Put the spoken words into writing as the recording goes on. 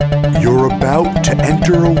about to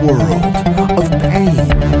enter a world of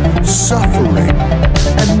pain, suffering,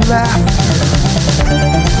 and laughter.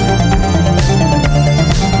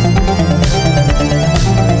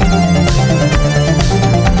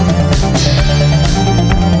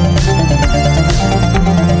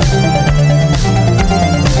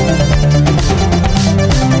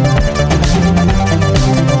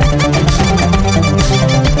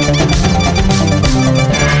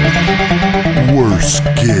 Worst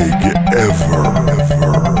gig ever.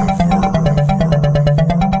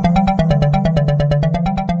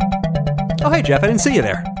 Oh, hey, Jeff, I didn't see you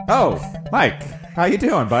there. Oh, Mike, how you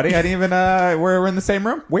doing, buddy? I didn't even, we're in the same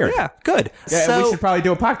room? Weird. Yeah, good. Yeah, So, we should probably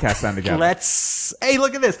do a podcast then together. hey,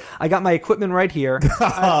 look at this. I got my equipment right here.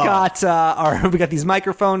 I've got we got these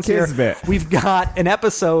microphones Kismet. here. We've got an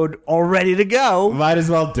episode all ready to go. Might as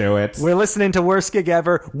well do it. We're listening to Worst Gig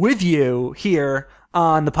Ever with you here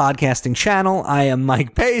on the podcasting channel. I am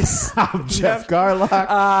Mike Pace. I'm Jeff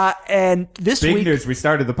Garlock. And this Big week news, we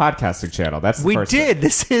started the podcasting channel. That's the we first did.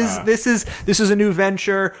 thing. This is a new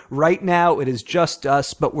venture. Right now, it is just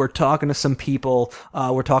us, but we're talking to some people.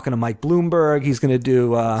 We're talking to Mike Bloomberg. He's going to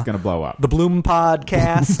do It's going to blow up. the Bloom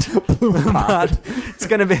Podcast. Bloom Pod. It's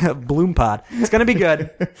going to be a Bloom Pod. It's going to be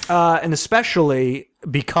good, and especially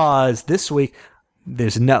because this week.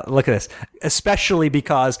 Look at this. Especially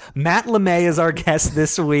because Matt LeMay is our guest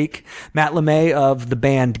this week. Matt LeMay of the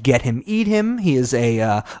band Get Him, Eat Him. He is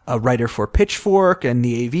a writer for Pitchfork and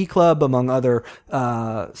the AV Club, among other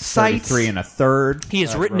sites. 33 and a third. He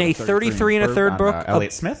has written a 33 and a third book.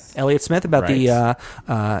 Elliott Smith. Elliott Smith about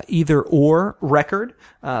the Either Or record.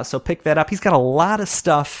 So pick that up. He's got a lot of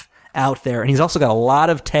stuff out there, and he's also got a lot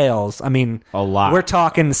of tales. I mean, A lot. We're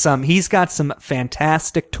talking he's got some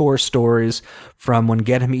fantastic tour stories from when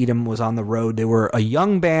Get Him Eat Him was on the road. They were a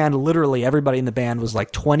young band. Literally everybody in the band was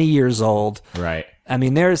like 20 years old. Right. I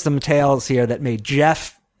mean, there's some tales here that made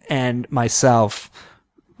Jeff and myself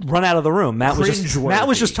run out of the room. Matt was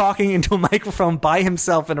Cringeworthy. just talking into a microphone by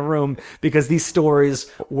himself in a room because these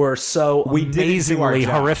stories were so We didn't do our amazingly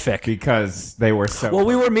job horrific. because they were so. Well,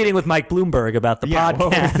 we were meeting with Mike Bloomberg about the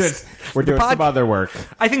podcast. We're doing some other work.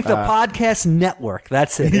 I think the podcast network.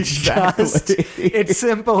 That's it. It's Exactly. it's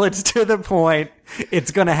simple. It's to the point. It's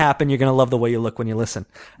going to happen. You're going to love the way you look when you listen.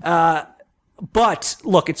 But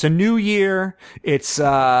look, it's a new year. It's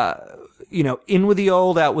in with the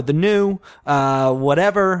old, out with the new,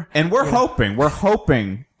 whatever. And we're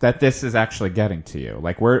hoping that this is actually getting to you.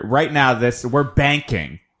 Like we're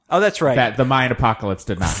banking Oh, that's right. that the Mayan apocalypse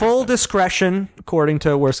did not. Full discretion, according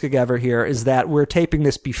to Worst Gig Ever here, is that we're taping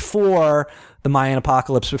this before the Mayan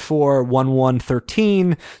apocalypse, before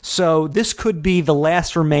 1/1/13. So this could be the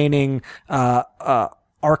last remaining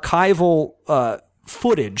archival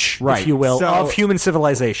footage, Right. if you will, So- of human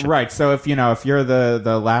civilization. Right. So if you're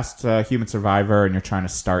the last human survivor and you're trying to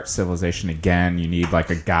start civilization again, you need like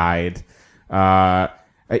a guide.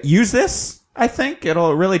 Use this. I think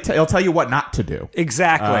it'll really it'll tell you what not to do.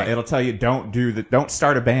 Exactly. It'll tell you don't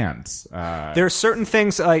start a band. There are certain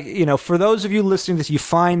things, for those of you listening to this, you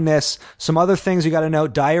find this, some other things you got to know: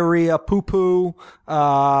 diarrhea, poo-poo,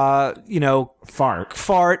 Fart.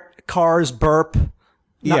 cars, burp.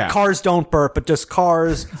 Not Yeah. cars don't burp, but just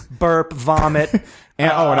cars, burp, vomit.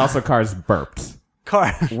 And also cars burped.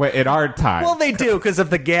 In our time. Well, they do because of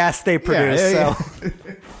the gas they produce. yeah.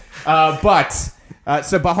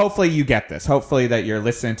 So But hopefully you get this. Hopefully that you're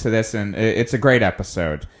listening to this, and it's a great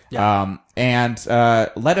episode. Yeah. And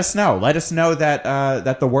let us know. Let us know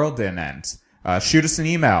that the world didn't end. Shoot us an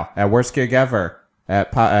email at worstgigever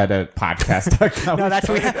at podcast.com. no, that's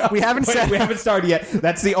we haven't said. We haven't started yet.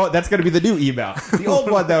 That's going to be the new email. The old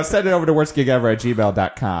one though, send it over to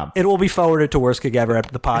worstgigever@gmail.com. It will be forwarded to Worst Gig Ever at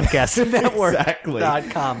the podcast network. Exactly.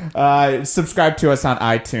 .com. Subscribe to us on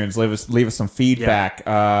iTunes. Leave us some feedback.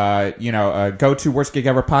 Go to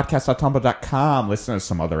worstgigeverpodcast.tumblr.com. Listen to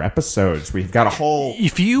some other episodes. We've got a whole.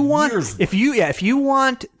 If you want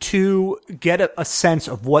to get a sense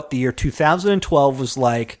of what the year 2012 was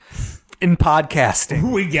like in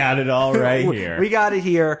podcasting, We got it all right here. we got it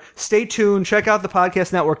here. Stay tuned. Check out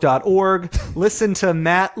thepodcastnetwork.org. Listen to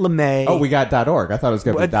Matt LeMay. we got .org. I thought it was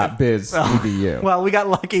going to be .biz edu. Well, we got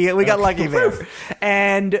lucky. We got lucky there.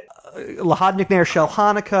 And Lahad Nikner Shel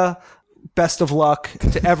Hanukkah. Best of luck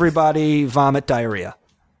to everybody. Vomit diarrhea.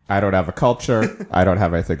 I don't have a culture. I don't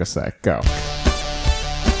have anything to say. Go.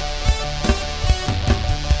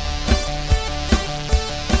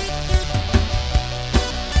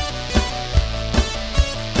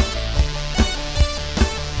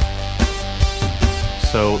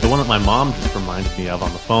 So the one that my mom just reminded me of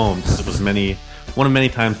on the phone, because it was one of many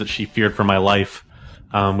times that she feared for my life.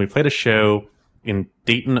 We played a show in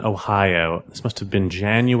Dayton, Ohio. This must have been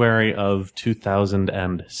January of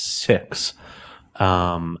 2006.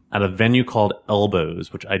 At a venue called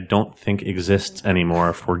Elbows, which I don't think exists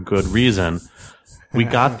anymore for good reason. We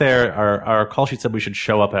got there. Our call sheet said we should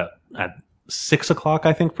show up at 6 o'clock,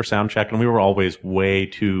 I think, for sound check, and we were always way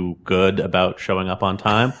too good about showing up on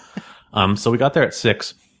time. So we got there at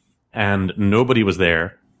 6, and nobody was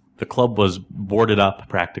there. The club was boarded up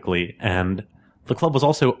practically, and the club was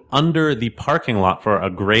also under the parking lot for a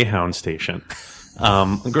Greyhound station.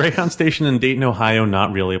 A Greyhound station in Dayton, Ohio,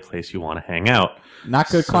 not really a place you want to hang out. Not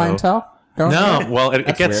good clientele? No, well,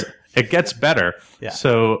 it gets better. Yeah.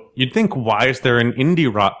 So you'd think, why is there an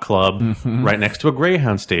indie rock club right next to a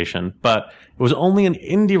Greyhound station? But it was only an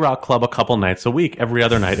indie rock club a couple nights a week. Every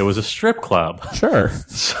other night, it was a strip club. Sure.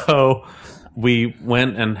 So we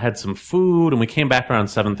went and had some food, and we came back around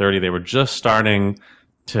 7:30. They were just starting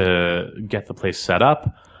to get the place set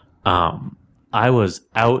up. I was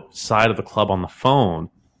outside of the club on the phone,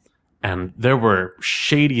 and there were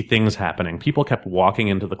shady things happening. People kept walking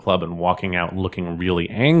into the club and walking out looking really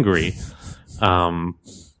angry.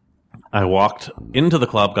 I walked into the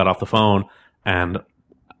club, got off the phone, and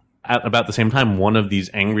at about the same time, one of these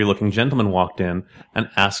angry-looking gentlemen walked in and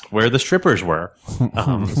asked where the strippers were.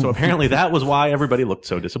 So apparently that was why everybody looked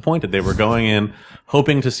so disappointed. They were going in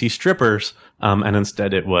hoping to see strippers, and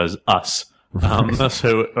instead it was us.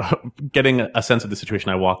 So getting a sense of the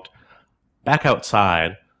situation, I walked back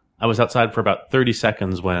outside. I was outside for about 30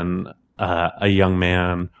 seconds when a young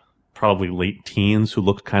man, probably late teens, who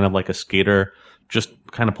looked kind of like a skater, just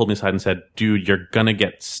kind of pulled me aside and said, "Dude, you're gonna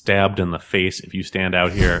get stabbed in the face if you stand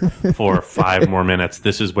out here for 5 more minutes.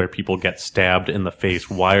 This is where people get stabbed in the face.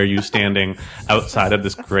 Why are you standing outside of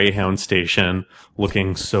this Greyhound station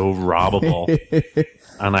looking so robbable?"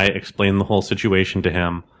 And I explained the whole situation to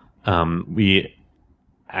him. We,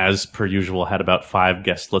 as per usual, had about 5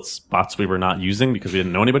 guest list spots we were not using because we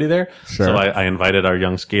didn't know anybody there. Sure. So I invited our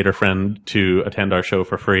young skater friend to attend our show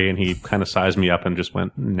for free, and he kind of sized me up and just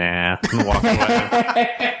went, "Nah," and walked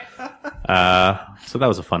away. So that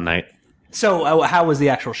was a fun night. So how was the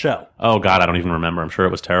actual show? Oh, God, I don't even remember. I'm sure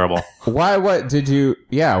it was terrible. Why? What did you?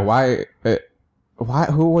 Yeah. Why? Why?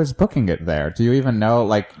 Who was booking it there? Do you even know?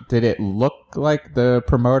 Like, did it look like the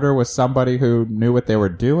promoter was somebody who knew what they were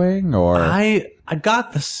doing, or I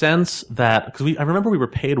got the sense that, because I remember we were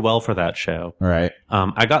paid well for that show. right?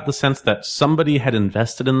 I got the sense that somebody had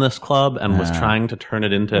invested in this club and was trying to turn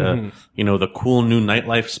it into, the cool new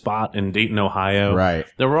nightlife spot in Dayton, Ohio. Right.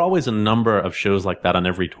 There were always a number of shows like that on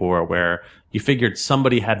every tour where you figured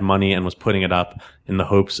somebody had money and was putting it up in the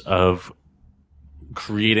hopes of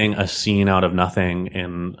creating a scene out of nothing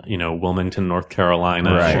in, Wilmington, North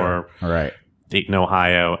Carolina, Right. or Right. Dayton,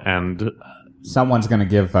 Ohio. And Someone's going to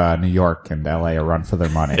give New York and LA a run for their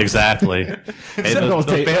money. exactly. Hey, those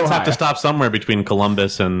Dayton, bands have Ohio. to stop somewhere between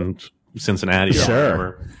Columbus and Cincinnati. Or Sure.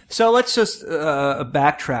 whatever. So let's just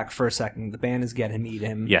backtrack for a second. The band is Get Him, Eat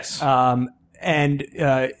Him. Yes. And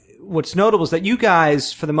what's notable is that you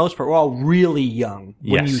guys, for the most part, were all really young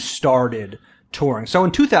when Yes. you started touring. So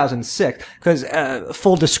in 2006, because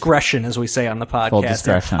full discretion, as we say on the podcast, Full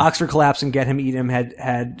discretion. Oxford Collapse and Get Him, Eat Him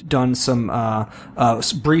had done some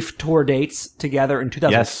brief tour dates together in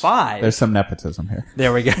 2005. There's some nepotism here.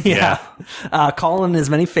 There we go. Yeah. Call in as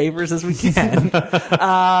many favors as we can.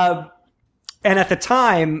 And at the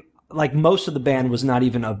time, like, most of the band was not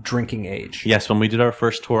even of drinking age. Yes, when we did our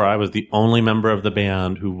first tour, I was the only member of the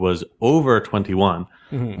band who was over 21,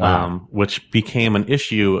 which became an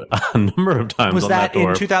issue a number of times Was on that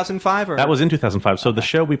tour. in 2005? Or? That was in 2005. So the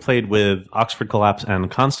show we played with Oxford Collapse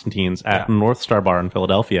and Constantine's at North Star Bar in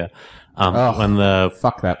Philadelphia. When the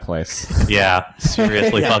Fuck that place.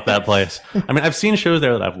 seriously, fuck that place. I mean, I've seen shows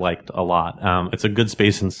there that I've liked a lot. It's a good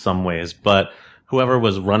space in some ways, but whoever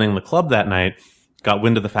was running the club that night got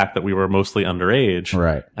wind of the fact that we were mostly underage,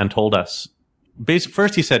 Right. and told us.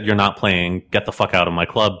 First, he said, "You're not playing. Get the fuck out of my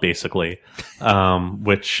club," basically.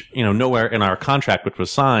 Which, nowhere in our contract, which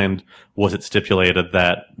was signed, was it stipulated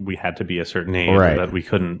that we had to be a certain age, Right. or that we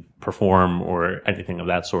couldn't perform or anything of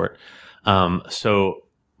that sort. So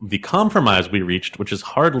the compromise we reached, which is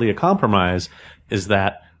hardly a compromise, is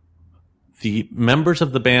that the members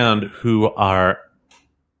of the band who are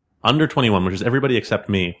under 21, which is everybody except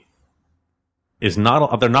me, they're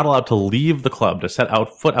not allowed to leave the club, to set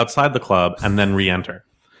foot outside the club and then re-enter.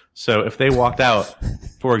 So if they walked out,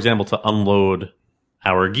 for example, to unload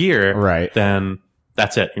our gear, Right. then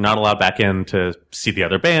that's it. You're not allowed back in to see the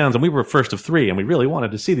other bands. And we were first of 3, and we really wanted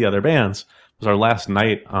to see the other bands. It was our last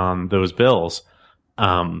night on those bills.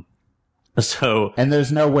 So And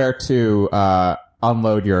there's nowhere to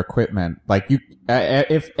unload your equipment. Like you,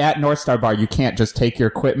 if at North Star Bar, you can't just take your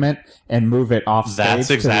equipment and move it off stage. That's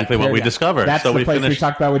exactly what we discovered. That's so the we place we finished.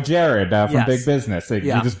 talked about with Jared from Yes. Big Business. You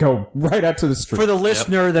Yeah. just go right out to the street. For the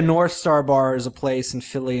listener, the North Star Bar is a place in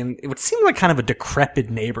Philly, and it would seem like kind of a decrepit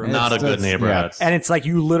neighborhood. Not a It's good just- neighborhood. yeah. And it's like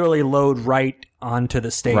you literally load right onto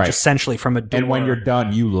the stage, Right. essentially from a door. And when you're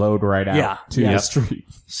done, you load right out Yeah. to Yeah. the street.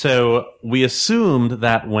 So we assumed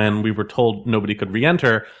that when we were told nobody could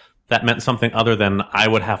re-enter, that meant something other than I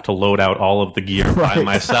would have to load out all of the gear by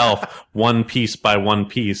myself, one piece by one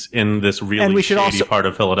piece, in this really And we should shady also- part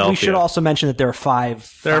of Philadelphia. we should also mention that there are five.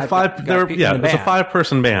 There are five. guys There, in yeah, the it was a band.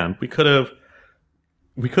 5-person band. We could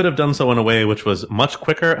have done so in a way which was much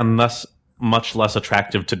quicker and thus much less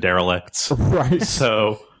attractive to derelicts. Right.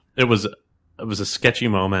 So it was a sketchy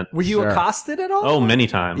moment. Were you Sure. accosted at all? Oh, many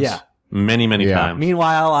times. Yeah. Many Yeah. times.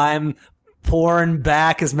 Meanwhile, I'm pouring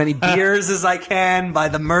back as many beers as I can by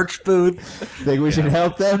the merch booth, Think we should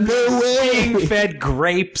help them? No being way. fed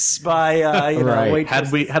grapes by Right.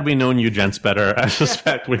 waitresses. Had we known you gents better, I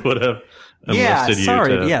suspect we would have enlisted you.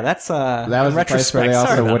 sorry. To, Yeah, that's That was in the place where retrospect. they sorry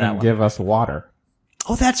also about that wouldn't one. give us water.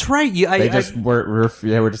 Oh, that's right. They just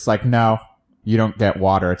they were just like, no, you don't get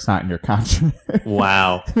water. It's not in your contract.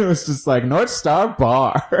 Wow. It was just like North Star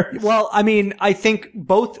Bar. Well, I mean, I think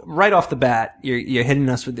both right off the bat, you're hitting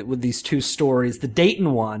us with these two stories. The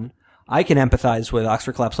Dayton one, I can empathize with.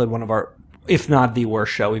 Oxford Collapse played one of our, if not the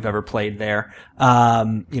worst show we've ever played there.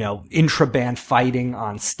 Intra-band fighting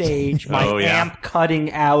on stage, my Oh, yeah. amp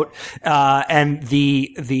cutting out, and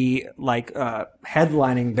the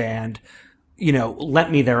headlining band,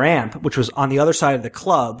 lent me their amp, which was on the other side of the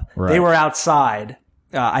club. Right. They were outside.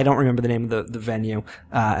 I don't remember the name of the venue,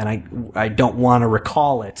 and I don't want to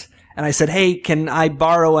recall it. And I said, "Hey, can I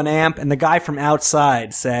borrow an amp?" And the guy from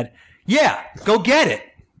outside said, "Yeah, go get it."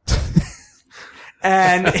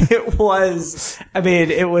 And the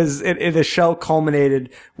show culminated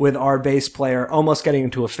with our bass player almost getting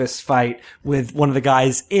into a fist fight with one of the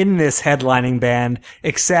guys in this headlining band,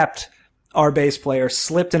 except our bass player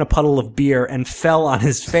slipped in a puddle of beer and fell on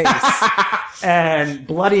his face and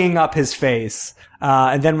bloodying up his face.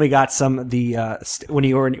 And then we got when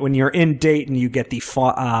you're in Dayton, you get the,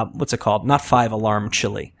 what's it called? Not 5-alarm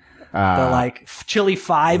chili. Chili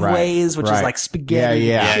 5 Right, ways, which is right. like spaghetti,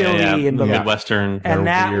 Yeah, chili, and the Yeah. Midwestern. and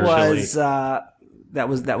that weird was, chili. that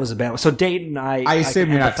was a band. So Dayton, I assume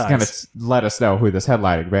can you're not empathize. going to let us know who this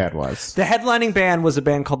headlining band was. The headlining band was a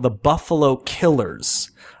band called the Buffalo Killers.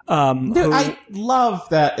 Dude, I love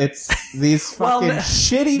that it's these Well, fucking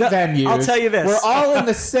shitty venues. I'll tell you this. We're all in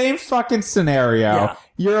the same fucking scenario. Yeah.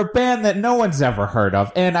 You're a band that no one's ever heard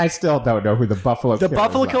of, and I still don't know who the Buffalo The Killers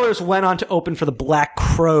Buffalo are. Killers went on to open for the Black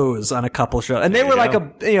Crows on a couple shows, and they were like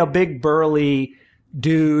go. a big burly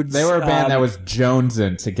dudes. They were a band that was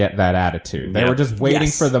jonesing to get that attitude. They Yeah. were just waiting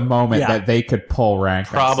Yes. for the moment Yeah. that they could pull rank.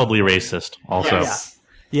 Probably racist. Also. Yeah.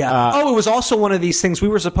 Yeah. It was also one of these things we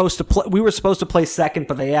were supposed to play. We were supposed to play second,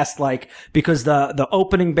 but they asked because the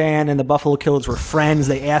opening band and the Buffalo Killers were friends.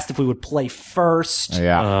 They asked if we would play first.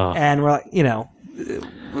 Yeah. And we're like,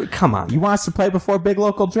 come on. You want us to play before Big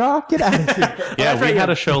Local Draw? Get out of here. Yeah, we had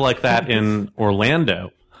a show like that in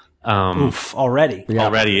Orlando. Oof, already.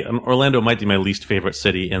 Already, Orlando might be my least favorite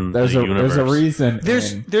city in the universe. There's a reason.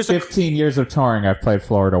 There's- in there's a- 15 years of touring, I've played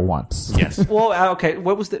Florida once. Yes, Well, okay.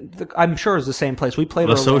 What was I'm sure it was the same place we played.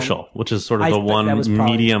 the Orlando. Social, which is sort of I the bet one that was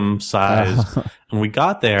probably- medium size, and we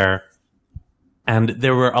got there, and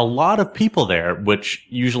there were a lot of people there, which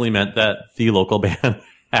usually meant that the local band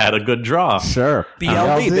had a good draw. Sure.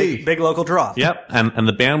 BLD, big local draw. Yep, and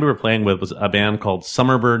the band we were playing with was a band called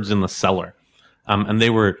Summerbirds in the Cellar, and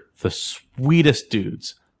they were the sweetest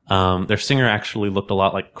dudes. Their singer actually looked a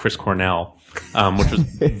lot like Chris Cornell, which was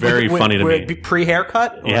very funny to me.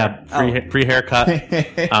 Pre-haircut? Yeah,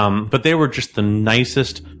 pre-haircut. But they were just the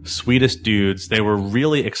nicest, sweetest dudes. They were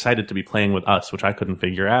really excited to be playing with us, which I couldn't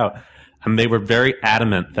figure out. And they were very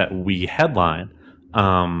adamant that we headline.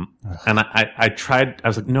 And I tried, I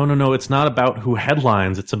was like, no, it's not about who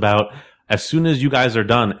headlines. It's about as soon as you guys are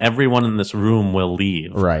done, everyone in this room will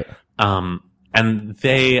leave. Right. And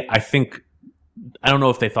they, I don't know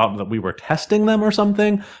if they thought that we were testing them or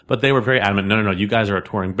something, but they were very adamant. No, you guys are a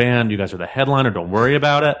touring band. You guys are the headliner. Don't worry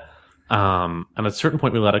about it. And at a certain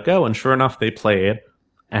point we let it go. And sure enough, they played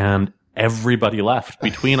and everybody left.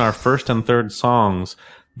 Between our first and third songs,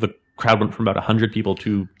 the crowd went from about 100 people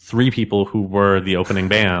to 3 people who were the opening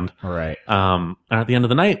band. Right. And at the end of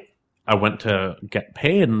the night, I went to get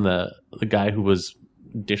paid, and the guy who was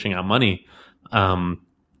dishing out money,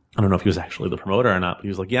 I don't know if he was actually the promoter or not, but he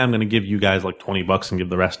was like, yeah, I'm going to give you guys like $20 and give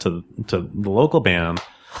the rest to the local band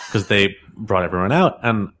because they brought everyone out.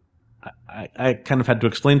 And I kind of had to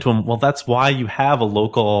explain to him, well, that's why you have a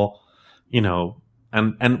local,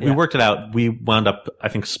 and we worked it out. We wound up, I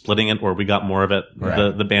think, splitting it, or we got more of it.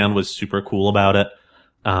 Right. The band was super cool about it.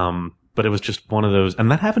 But it was just one of those,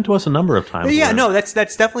 and that happened to us a number of times. Yeah, no, that's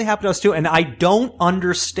definitely happened to us too. And I don't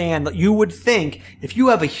understand that you would think if you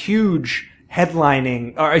have a huge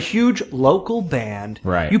headlining or a huge local band,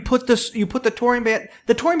 right? You put the touring band.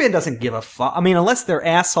 The touring band doesn't give a fuck. I mean, unless they're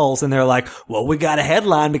assholes and they're like, "Well, we got a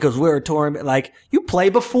headline because we're a touring." Like, you play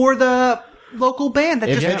before the local band. That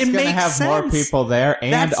If just it's it going to makes have sense. more people there,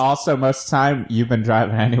 and That's- also most of the time you've been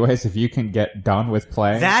driving anyways. If you can get done with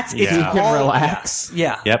playing, That's if Yeah. you you can call- relax.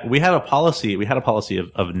 Yeah. Yep, we had a policy. We had a policy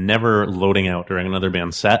of never loading out during another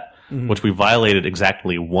band's set, which we violated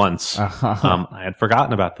exactly once. I had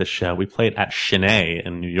forgotten about this show. We played at Chenet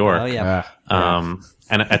in New York. Oh yeah.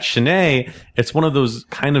 And at Chenet, it's one of those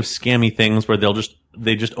kind of scammy things where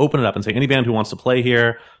they just open it up and say, any band who wants to play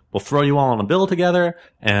here, we'll throw you all on a bill together,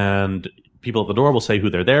 and people at the door will say who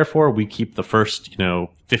they're there for. We keep the first,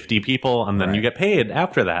 50 people, and then you get paid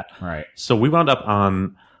after that. Right. So we wound up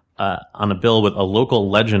on a bill with a local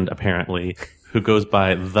legend, apparently, who goes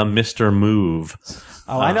by the Mr. Move.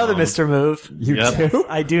 Oh, I know the Mr. Move. You Yep. do?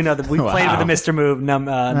 I do know that we played with the Mr. Move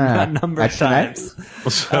number At of Chenet?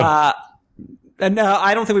 times. So, And no,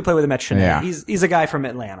 I don't think we played with him at Chenet. Yeah. He's a guy from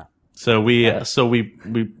Atlanta. so we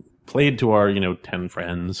played to our 10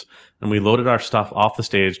 friends, and we loaded our stuff off the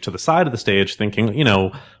stage to the side of the stage, thinking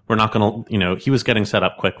we're not gonna he was getting set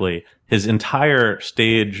up quickly. His entire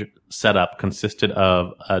stage setup consisted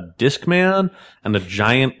of a Discman and a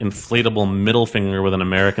giant inflatable middle finger with an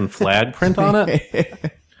American flag print on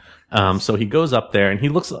it. So he goes up there, and he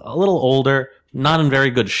looks a little older, not in very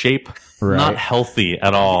good shape, Right. not healthy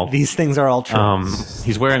at all. These things are all true.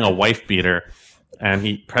 He's wearing a wife beater, and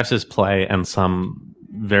he presses play, and some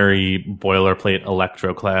very boilerplate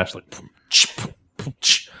electro clash like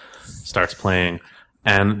starts playing,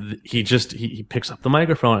 and he picks up the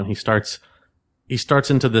microphone and he starts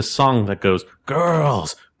into this song that goes,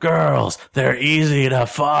 girls, they're easy to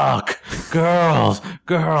fuck. Girls,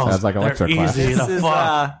 Sounds like they're electro clash. easy to This is,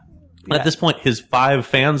 fuck. At this point, his 5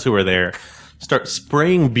 fans who are there start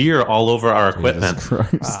spraying beer all over our equipment.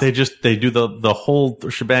 Christ. They do the whole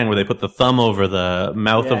shebang where they put the thumb over the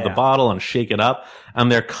mouth of the yeah. bottle and shake it up,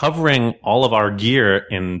 and they're covering all of our gear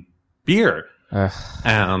in beer.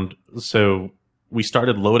 And so we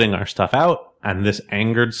started loading our stuff out, and this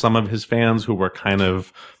angered some of his fans who were kind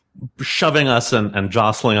of shoving us and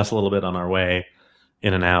jostling us a little bit on our way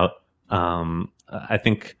in and out. I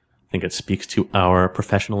think it speaks to our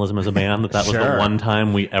professionalism as a band that was Sure. the one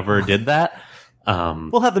time we ever did that.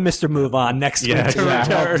 We'll have the Mr. Move on next Yeah, week.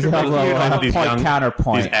 yeah. Point,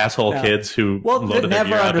 counterpoint. These asshole kids who Well, loaded their Never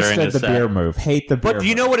gear out during understood his the set. beer move. Hate the beer But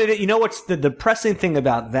you know what it is? You know what's the depressing thing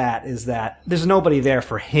about that is that there's nobody there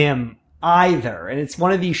for him either. And it's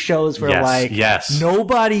one of these shows where Yes. move.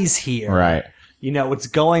 nobody's here. Right. What's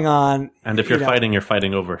going on. And if you're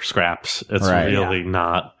fighting over scraps. It's Right. really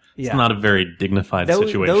not. It's Yeah. not a very dignified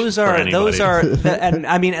situation. Those for are anybody. and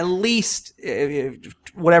I mean, at least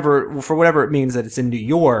whatever it means that it's in New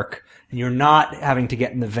York and you're not having to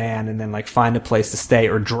get in the van and then find a place to stay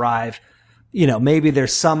or drive. Maybe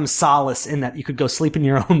there's some solace in that you could go sleep in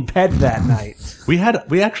your own bed that night. We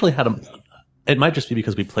actually had it might just be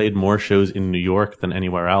because we played more shows in New York than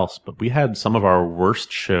anywhere else, but we had some of our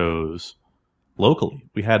worst shows locally.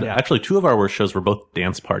 We had actually 2 of our worst shows were both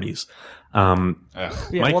dance parties. Mike,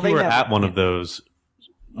 you were at one of those.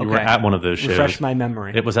 You were Okay. at one of those shows. Refresh my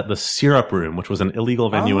memory. It was at the Syrup Room, which was an illegal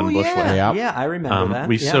venue in Bushwick. Yep. Yeah, I remember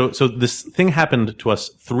that. So this thing happened to us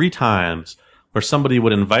 3 times where somebody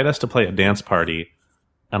would invite us to play a dance party,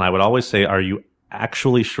 and I would always say, "Are you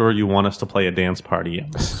actually sure you want us to play a dance party?" I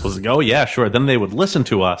was like, "Oh yeah, sure." Then they would listen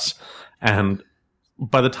to us, and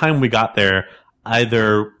by the time we got there,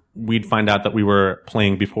 either we'd find out that we were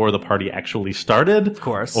playing before the party actually started, of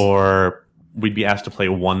course, or we'd be asked to play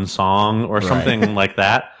one song or something like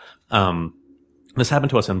that. This happened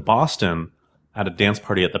to us in Boston at a dance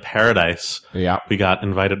party at the Paradise. Yeah. We got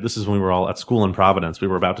invited. This is when we were all at school in Providence. We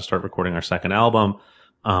were about to start recording our second album.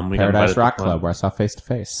 We got Paradise invited Rock to- Club, where I saw Face to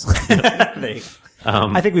Face.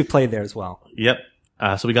 I think we've played there as well. Yep.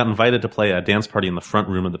 So we got invited to play a dance party in the front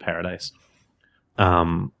room of the Paradise.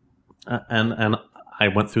 And I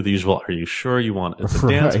went through the usual, "Are you sure you want it? It's a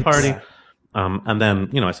dance Right. party?" And then,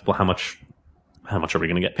 I said, "Well, how much are we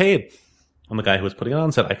going to get paid?" And the guy who was putting it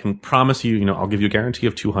on said, "I can promise you, I'll give you a guarantee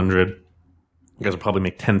of 200. You guys will probably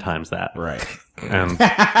make 10 times that." Right. And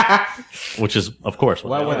which is, of course,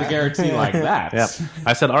 Well, with a guarantee like that. yeah.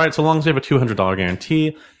 I said, "All right, so long as we have a $200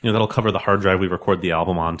 guarantee, that'll cover the hard drive we record the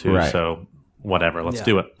album onto. Right. So whatever, let's Yeah.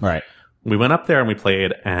 do it." Right. we went up there and we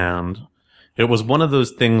played, and it was one of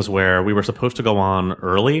those things where we were supposed to go on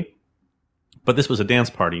early, but this was a dance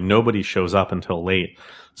party. Nobody shows up until late.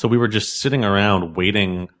 So we were just sitting around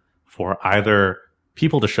waiting for either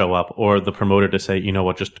people to show up or the promoter to say, you know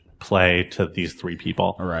what, just play to these 3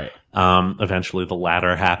 people. Right. Eventually the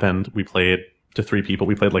latter happened. We played to 3 people.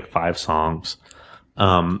 We played like 5 songs.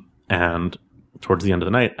 And towards the end of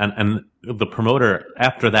the night, and the promoter,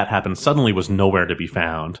 after that happened, suddenly was nowhere to be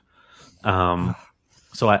found.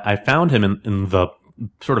 So I found him in the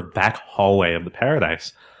sort of back hallway of the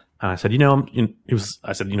Paradise. And I said,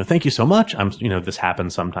 thank you so much. This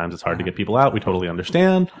happens sometimes. It's hard to get people out. We totally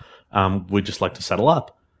understand. We'd just like to settle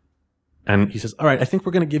up. And he says, all right, I think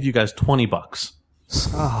we're going to give you guys $20.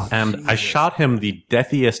 Oh, and Jesus. I shot him the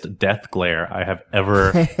deathiest death glare I have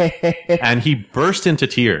ever, and he burst into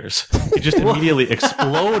tears. He just immediately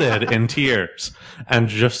exploded in tears and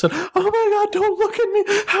just said, oh my God, don't look at me.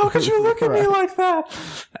 How could you look at me like that?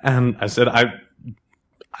 And I said,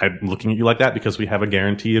 I'm looking at you like that because we have a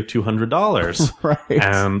guarantee of $200. Right.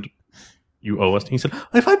 And you owe us. And he said,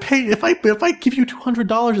 if I give you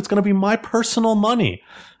 $200, it's going to be my personal money.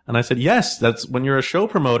 And I said, yes, that's when you're a show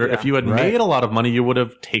promoter. Yeah, if you had made a lot of money, you would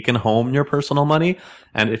have taken home your personal money.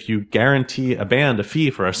 And if you guarantee a band a fee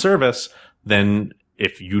for a service, then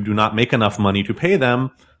if you do not make enough money to pay them,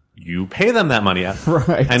 you pay them that money.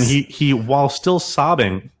 Right. And he, while still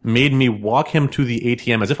sobbing, made me walk him to the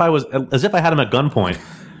ATM as if I had him at gunpoint.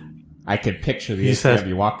 I could picture the He ATM says-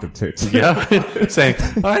 you walked up to. Yeah, saying,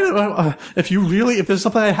 if there's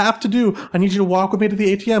something I have to do, I need you to walk with me to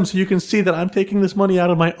the ATM so you can see that I'm taking this money out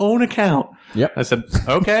of my own account. Yep. I said,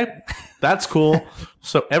 okay, that's cool.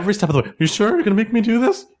 So every step of the way, you sure you're going to make me do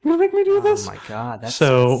this? You're going to make me do this? Oh my God, that's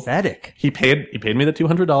So- pathetic. He paid me the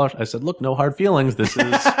 $200. I said, look, no hard feelings. This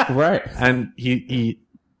is, Right. and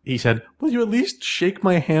he said, will you at least shake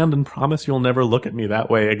my hand and promise you'll never look at me that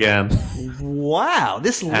way again? Wow,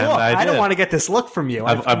 this look. I I don't did. want to get this look from you.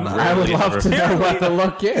 I would love to know what the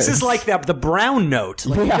look is. This is like the brown note.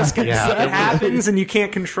 Like Yeah. it Yeah. happens and you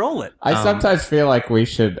can't control it. I sometimes feel like we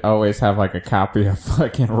should always have like a copy of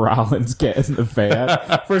fucking Rollins Get in the Van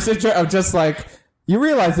for a situation of just like, you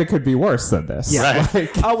realize it could be worse than this. Yeah.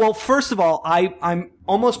 Like, Well, first of all, I'm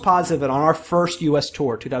almost positive that on our first U.S.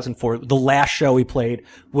 tour, 2004, the last show we played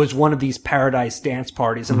was one of these Paradise dance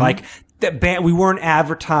parties. And like, the band, we weren't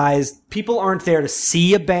advertised. People aren't there to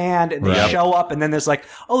see a band and they Right. show up and then there's like,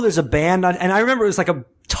 oh, there's a band on, and I remember it was like a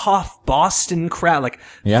tough Boston crowd, like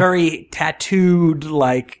Yeah. very tattooed,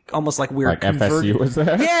 like almost like we were like FSU was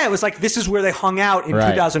there. Yeah, it was like this is where they hung out in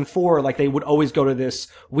Right. 2004. Like they would always go to this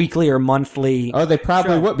weekly or monthly. Oh, they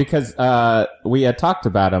probably Sure. would because we had talked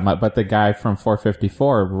about him, but the guy from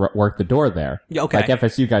 454 worked the door there. Yeah, okay. Like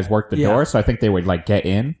FSU guys worked the Yeah. door, so I think they would like get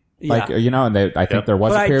in. Like, Yeah. and I think there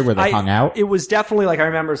was a But period where they hung out. It was definitely like, I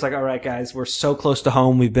remember it's like, all right, guys, we're so close to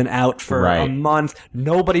home. We've been out for a Right. month.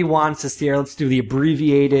 Nobody wants us here. Let's do the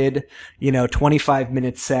abbreviated,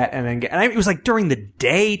 25-minute set. And it was like during the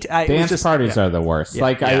day. Dance parties are the worst. Yeah.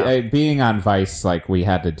 Like Yeah. I being on Vice, like we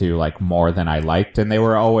had to do like more than I liked, and they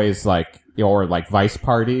were always like, or like Vice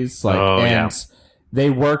parties, like, Oh, and yeah. they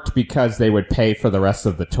worked because they would pay for the rest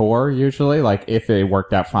of the tour usually. Like if it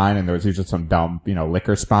worked out fine, and there was usually some dumb,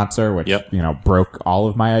 liquor sponsor, which Yep. broke all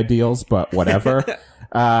of my ideals, but whatever.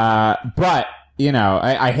 But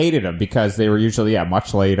I hated them because they were usually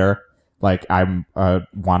much later. Like I'm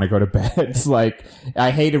want to go to bed. It's like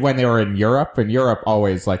I hated when they were in Europe. In Europe,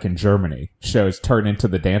 always like in Germany, shows turn into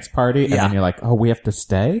the dance party, and Yeah. then you're like, oh, we have to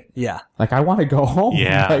stay. Yeah. Like I want to go home.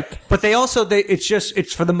 Yeah. Like But they also,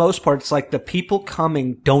 it's for the most part, it's like the people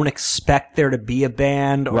coming don't expect there to be a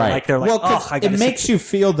band or like they're like, well, 'cause oh, I gotta it makes you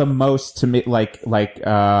feel the most to me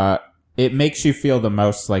it makes you feel the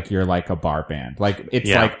most like you're like a bar band. Like it's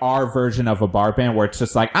Yeah. like our version of a bar band where it's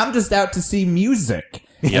just like I'm just out to see music.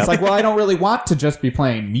 Yep. It's like, well, I don't really want to just be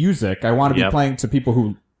playing music. I want to be Yep. playing to people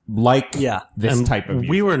who like Yeah. this And type of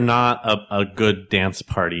music. we were not a good dance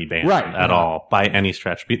party band Right. at all by any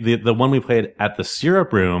stretch. The one we played at the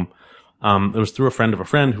Syrup Room, it was through a friend of a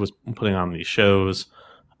friend who was putting on these shows.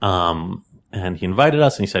 And he invited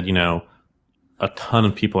us and he said, a ton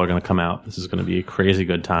of people are going to come out. This is going to be a crazy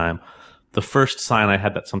good time. The first sign I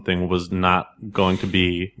had that something was not going to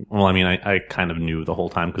be, well, I mean, I kind of knew the whole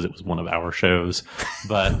time because it was one of our shows,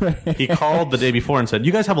 but he called the day before and said,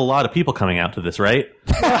 you guys have a lot of people coming out to this, right?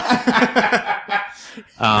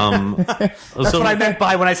 That's what I meant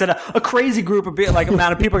by when I said a crazy group of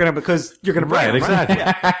amount of people are going to, because you're going to bring Right, them, right?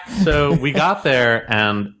 exactly. So we got there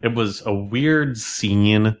and it was a weird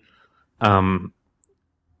scene.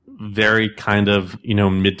 Very kind of,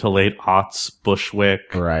 mid to late aughts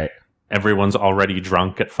Bushwick. right. everyone's already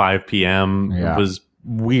drunk at 5 p.m. Yeah. It was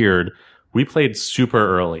weird. We played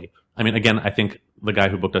super early. I mean, again, I think the guy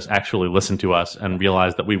who booked us actually listened to us and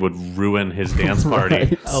realized that we would ruin his dance party.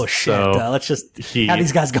 Right. Oh shit! So Let's just have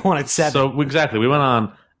these guys going at 7. So exactly, we went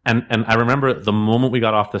on, and I remember the moment we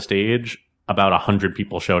got off the stage, about 100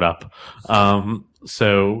 people showed up.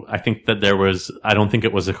 So I think that I don't think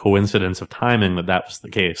it was a coincidence of timing that was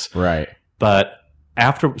the case. Right. But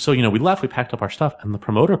after, so, we left, we packed up our stuff, and the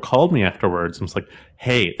promoter called me afterwards and was like,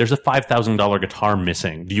 hey, there's a $5,000 guitar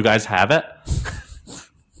missing. Do you guys have it?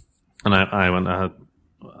 And I went,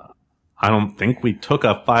 I don't think we took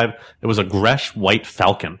it was a Gresh White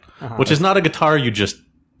Falcon, which is not a guitar you just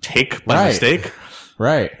take by mistake.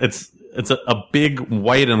 Right. It's a big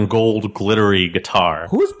white and gold glittery guitar.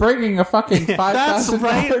 Who's bringing a fucking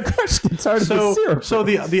 $5,000 Gresh guitar to the syrup? So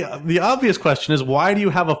the obvious question is, why do you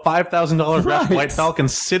have a $5,000 Gresh White Falcon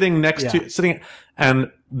sitting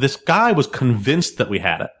and this guy was convinced that we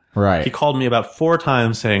had it. Right. He called me about 4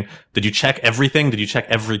 times saying, did you check everything? Did you check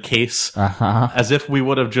every case? As if we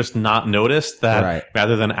would have just not noticed that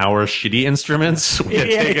rather than our shitty instruments, we had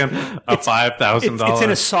taken a $5,000. It's in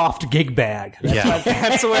a soft gig bag.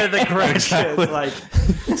 That's where the Gresh is. Like,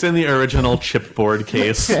 it's in the original chipboard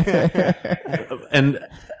case. And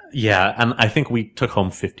I think we took home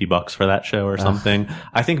 $50 for that show or something.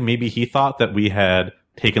 I think maybe he thought that we had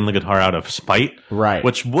taken the guitar out of spite, right?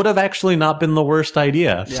 Which would have actually not been the worst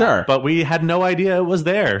idea. Sure. But we had no idea it was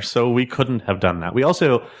there, so we couldn't have done that. We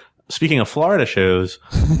also, speaking of Florida shows,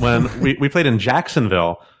 when we played in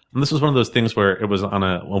Jacksonville, and this was one of those things where it was on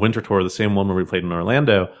a winter tour, the same one where we played in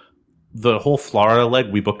Orlando. The whole Florida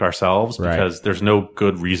leg we booked ourselves because there's no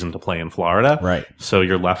good reason to play in Florida. Right. So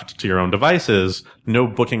you're left to your own devices. No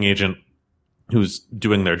booking agent who's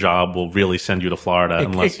doing their job will really send you to Florida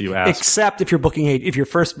unless you ask. Except if your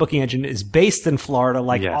first booking agent is based in Florida,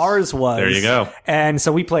 like ours was. There you go. And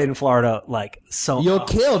so we played in Florida, like, so. You'll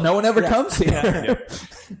kill. No one ever comes here.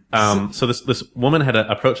 So this woman had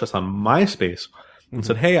approached us on MySpace and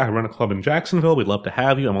said, hey, I run a club in Jacksonville. We'd love to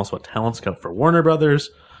have you. I'm also a talent scout for Warner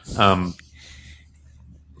Brothers.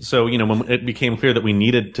 So, when it became clear that we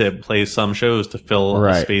needed to play some shows to fill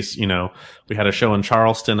a space, we had a show in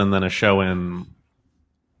Charleston and then a show in,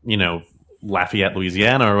 Lafayette,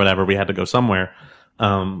 Louisiana or whatever. We had to go somewhere.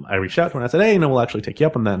 I reached out to her and I said, hey, we'll actually take you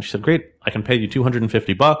up on that. And she said, great, I can pay you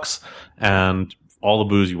 $250 and all the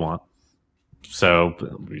booze you want. So,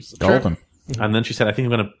 Golden. And then she said, I think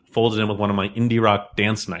I'm going to fold it in with one of my indie rock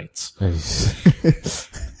dance nights.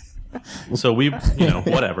 So we,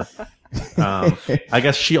 whatever. I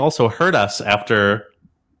guess she also heard us after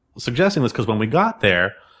suggesting this because when we got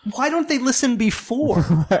there, why don't they listen before?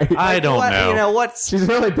 I don't know. She's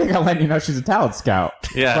really big on letting you know she's a talent scout.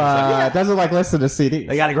 Yeah, doesn't like listen to CDs.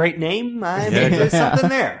 They got a great name. I mean, there's something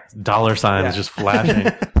there. Dollar signs just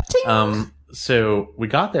flashing. So we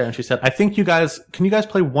got there and she said, I think can you guys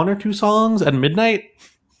play 1 or 2 songs at midnight?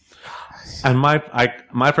 And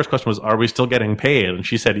my first question was, are we still getting paid? And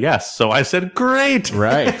she said yes. So I said, great.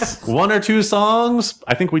 Right. 1 or 2 songs.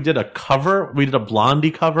 I think we did a cover. We did a Blondie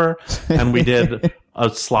cover. And we did a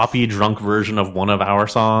sloppy drunk version of one of our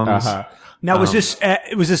songs. Now, was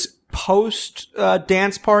this post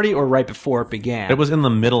dance party or right before it began? It was in the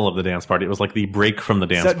middle of the dance party. It was like the break from the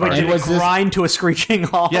dance party. Did it grind to a screeching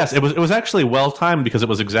halt? Yes, it was actually well timed because it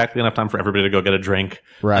was exactly enough time for everybody to go get a drink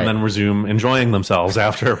and then resume enjoying themselves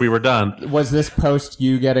after we were done. Was this post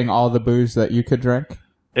you getting all the booze that you could drink?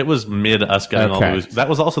 It was mid us getting all the booze. That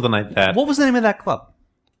was also the night that... What was the name of that club?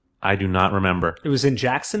 I do not remember. It was in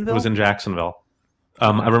Jacksonville? It was in Jacksonville.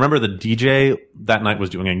 I remember the DJ that night was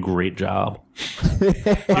doing a great job.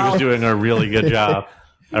 He was doing a really good job.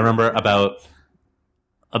 I remember about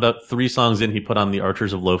 3 songs in, he put on the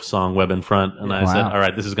Archers of Loaf song, Web in Front, and I said, all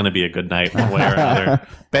right, this is going to be a good night one way or another.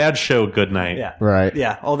 Bad show, good night. Yeah. Right.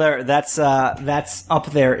 Yeah. Oh, that's up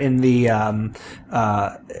there in the,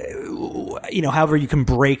 however you can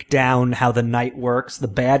break down how the night works. The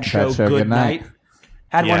bad show, good night.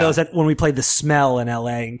 Had one of those when we played The Smell in LA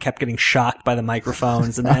and kept getting shocked by the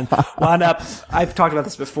microphones and then wound up, I've talked about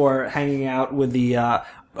this before, hanging out with the,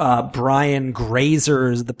 Brian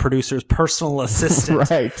Grazer's, the producer's personal assistant.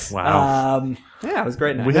 Right. Wow. Yeah, it was a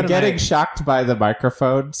great night. The getting shocked by the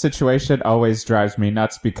microphone situation always drives me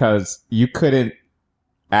nuts because you couldn't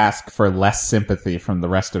ask for less sympathy from the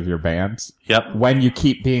rest of your bands. Yep. When you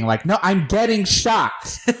keep being like, no, I'm getting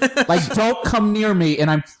shocked. Like, don't come near me and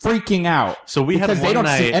I'm freaking out. So we had because they don't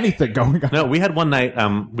see anything going on. No, we had one night,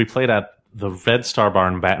 we played at the Red Star Bar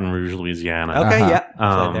in Baton Rouge, Louisiana. Okay, yeah.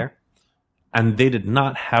 Played there. and they did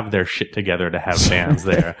not have their shit together to have bands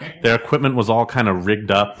there. Their equipment was all kind of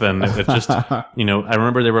rigged up, and it just, I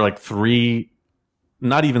remember there were like 3,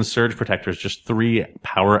 not even surge protectors, just 3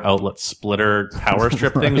 power outlet splitter power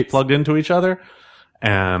strip things plugged into each other.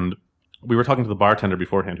 And we were talking to the bartender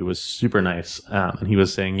beforehand, who was super nice, and he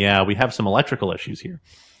was saying, yeah, we have some electrical issues here.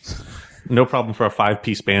 No problem for a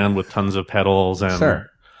 5-piece band with tons of pedals and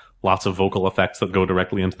lots of vocal effects that go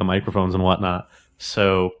directly into the microphones and whatnot.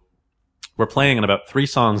 So we're playing, and about 3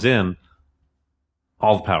 songs in,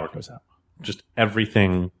 all the power goes out. Just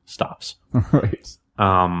everything stops. Right.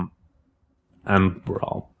 And we're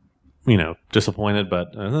all, disappointed,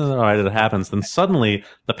 but all right, it happens. Then suddenly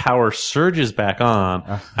the power surges back on,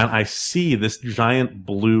 and I see this giant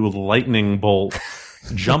blue lightning bolt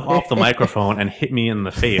jump off the microphone and hit me in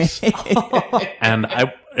the face. And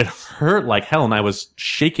it hurt like hell, and I was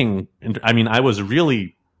shaking. I was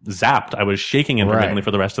really zapped. I was shaking intermittently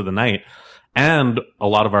for the rest of the night. And a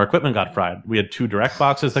lot of our equipment got fried. We had 2 direct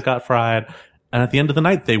boxes that got fried. And at the end of the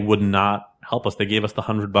night, they would not help us. They gave us the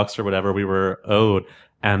 $100 or whatever we were owed.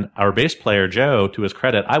 And our bass player, Joe, to his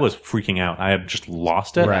credit, I was freaking out. I had just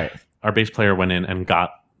lost it. Right. Our bass player went in and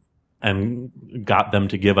got them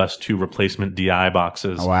to give us 2 replacement DI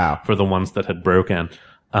boxes for the ones that had broken.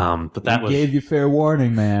 But that we gave you fair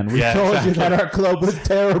warning, man. We told you that our club was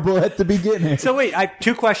terrible at the beginning. So wait, I have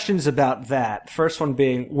 2 questions about that. First one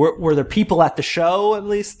being, were there people at the show at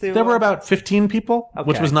least? There were about 15 people,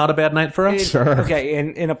 which was not a bad night for us. Sure. Okay,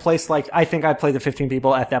 in a place like, I think I played the 15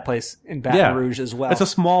 people at that place in Baton Rouge as well. It's a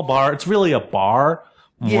small bar. It's really a bar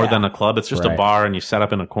more than a club. It's just a bar, and you set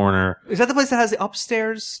up in a corner. Is that the place that has the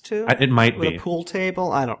upstairs too? It might with be a pool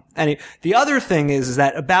table. I don't. The other thing is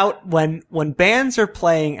that about when bands are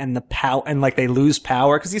playing and the power and like they lose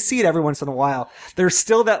power, because you see it every once in a while. There's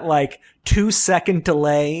still that like 2-second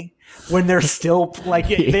delay when they're still like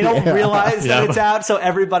they don't realize that it's out, so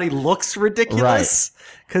everybody looks ridiculous.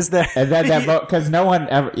 Because no one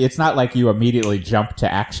ever. It's not like you immediately jump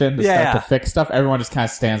to action to start to fix stuff. Everyone just kind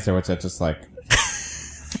of stands there, which is just like.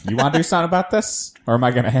 You want to do something about this, or am I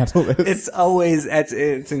going to handle this? It's always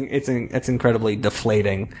it's incredibly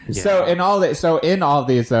deflating. Yeah. So in all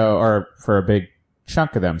these, though, or for a big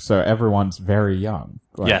chunk of them, so everyone's very young.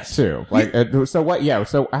 Yes. Too. So what? Yeah.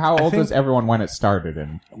 So how old was everyone when it started?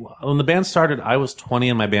 And when the band started, I was 20,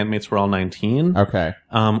 and my bandmates were all 19. Okay.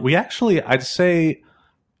 We actually, I'd say.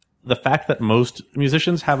 The fact that most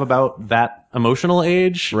musicians have about that emotional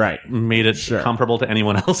age made it comparable to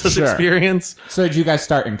anyone else's experience. So did you guys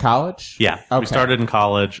start in college? Yeah. Okay. We started in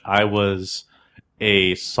college. I was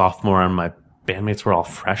a sophomore and my bandmates were all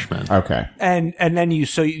freshmen. Okay. And then you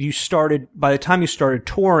started, by the time you started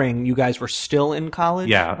touring, you guys were still in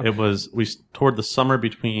college? Yeah. Okay. We toured the summer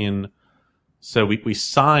between... So we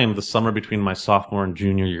signed the summer between my sophomore and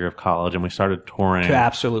junior year of college, and we started touring to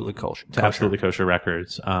Absolutely Kosher. Absolutely Kosher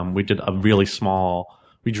Records. We did a really small.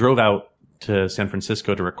 We drove out to San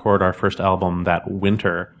Francisco to record our first album that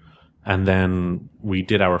winter, and then we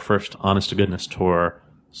did our first honest to goodness tour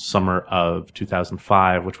summer of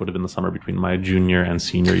 2005, which would have been the summer between my junior and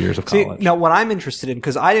senior years of college. See, now, what I'm interested in,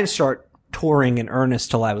 because I didn't start touring in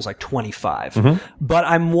earnest till I was like 25, but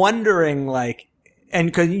I'm wondering like. And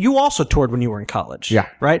because you also toured when you were in college. Yeah.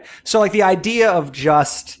 Right? So like the idea of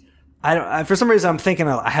just, for some reason I'm thinking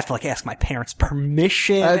I have to like ask my parents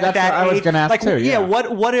permission at that what I was going to ask like, too. Yeah.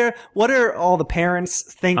 What are all the parents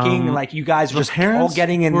thinking? Like you guys just all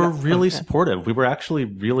getting in. Were really supportive. We were actually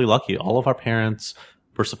really lucky. All of our parents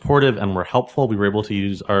were supportive and were helpful. We were able to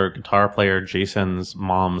use our guitar player Jason's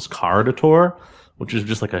mom's car to tour, which is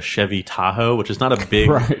just like a Chevy Tahoe, which is not a big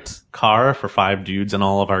car for 5 dudes and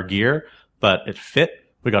all of our gear. But it fit.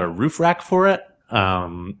 We got a roof rack for it.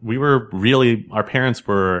 Our parents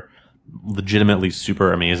were legitimately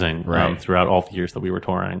super amazing throughout all the years that we were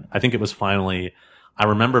touring. I think it was finally, I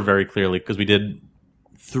remember very clearly because we did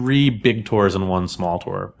 3 big tours and 1 small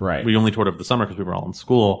tour. Right. We only toured over the summer because we were all in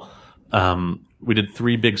school. We did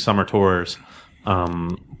 3 big summer tours.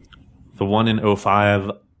 The one in 2005,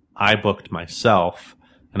 I booked myself,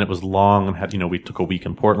 and it was long and we took a week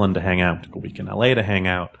in Portland to hang out, took a week in LA to hang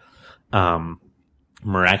out.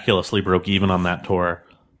 Miraculously broke even on that tour.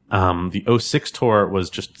 The 2006 tour was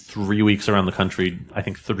just 3 weeks around the country. I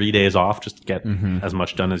think 3 days off just to get as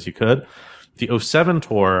much done as you could. The 2007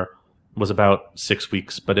 tour was about 6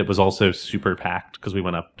 weeks, but it was also super packed because we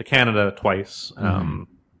went up to Canada twice. And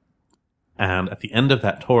at the end of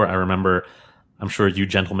that tour, I remember, I'm sure you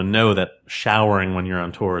gentlemen know that showering when you're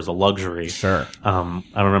on tour is a luxury. Sure. I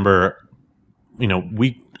remember,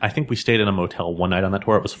 I think we stayed in a motel one night on that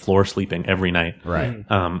tour. It was floor sleeping every night. Right.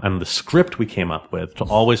 And the script we came up with to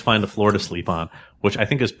always find a floor to sleep on, which I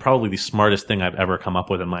think is probably the smartest thing I've ever come up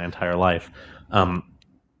with in my entire life.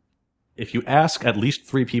 If you ask at least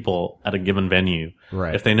 3 people at a given venue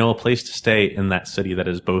Right. if they know a place to stay in that city that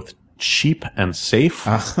is both cheap and safe,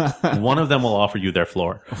 one of them will offer you their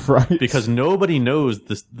floor. Right. Because nobody knows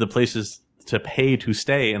the places to pay to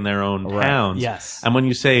stay in their own towns. Yes. And when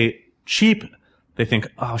you say cheap, they think,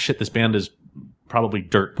 oh shit, this band is probably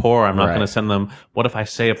dirt poor. I'm not Right. going to send them. What if I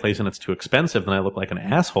say a place and it's too expensive? Then I look like an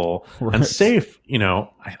asshole. And safe,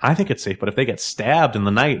 I think it's safe. But if they get stabbed in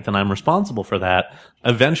the night, then I'm responsible for that.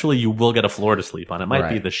 Eventually, you will get a floor to sleep on. It might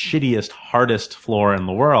be Right. the shittiest, hardest floor in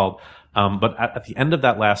the world. But at the end of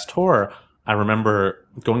that last tour, I remember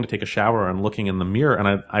going to take a shower and looking in the mirror,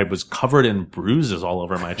 and I was covered in bruises all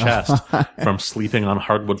over my chest from sleeping on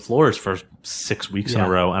hardwood floors for 6 weeks in a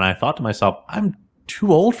row. And I thought to myself, I'm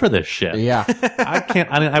too old for this shit. Yeah.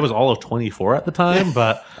 I was all of 24 at the time,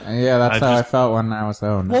 but Yeah, that's how I felt when I was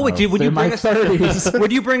Well, wait, would you in my bring 30s.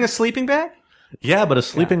 Would you bring a sleeping bag? yeah, but a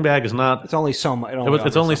sleeping bag is not, It's only so much.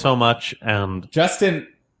 it's only so much. And Justin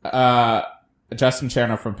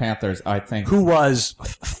Cherno from Panthers, I think. Who was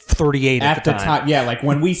 38 at the time? Yeah, like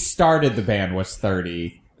when we started the band was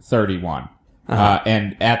 31.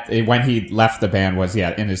 And when he left the band was,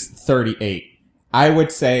 in his 38. I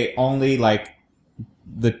would say only like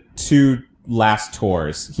the 2 last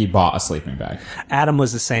tours he bought a sleeping bag. Adam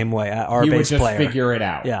was the same way. Our He would bass just player. figure it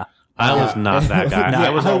out. Yeah. I was not that guy. I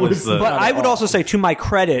was always the. But I would also say, to my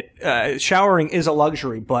credit, showering is a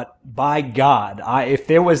luxury. But by God, if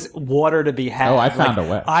there was water to be had, I found a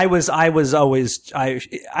way. I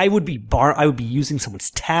would be using someone's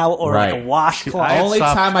towel or like a Right. washcloth. The only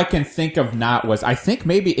stopped- time I can think of not was, I think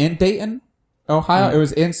maybe in Dayton, Ohio. It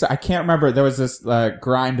was I can't remember. There was this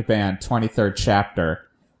grind band, 23rd Chapter,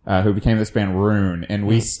 who became this band Rune, and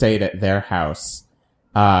we stayed at their house.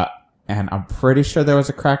 And I'm pretty sure there was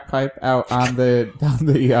a crack pipe out on the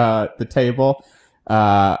table,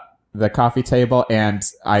 the coffee table, and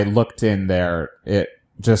I looked in there. It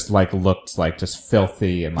just looked like just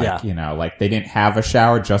filthy and like they didn't have a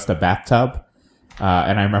shower, just a bathtub.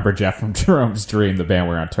 And I remember Jeff from Jerome's Dream, the band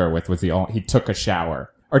we were on tour with, was he took a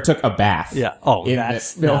shower or took a bath. Yeah. Oh, in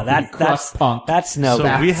that's the filthy crust punk. That's no.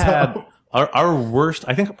 So we had our worst,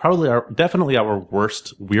 I think definitely our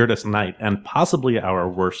worst, weirdest night, and possibly our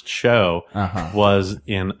worst show was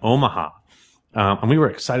in Omaha. And we were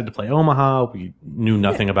excited to play Omaha. We knew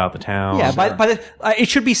nothing about the town. Yeah, it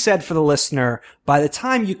should be said for the listener, by the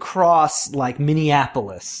time you cross like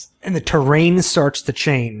Minneapolis and the terrain starts to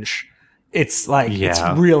change, it's like, it's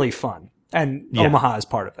really fun. And Omaha is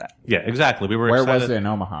part of that. Yeah, exactly. We were Where excited. was it in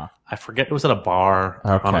Omaha? I forget. It was at a bar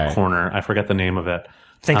on a corner. I forget the name of it.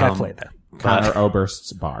 I think I played there. Connor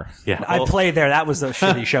Oberst's bar. Yeah. I played there. That was a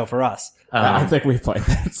shitty show for us. I think we played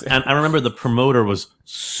that. And I remember the promoter was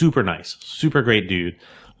super nice, super great dude.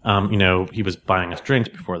 He was buying us drinks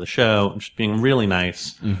before the show, just being really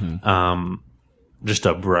nice. Just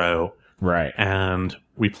a bro. Right. And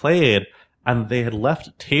we played, and they had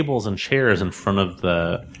left tables and chairs in front of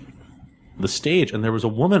the stage, and there was a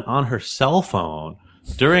woman on her cell phone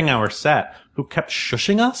during our set who kept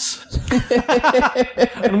shushing us.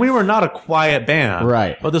 And we were not a quiet band.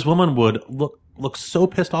 Right. But this woman would look so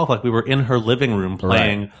pissed off, like we were in her living room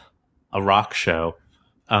playing a rock show.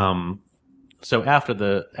 So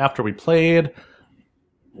after we played,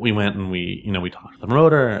 we went and we talked to the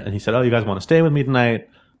promoter, and he said, "Oh, you guys want to stay with me tonight?"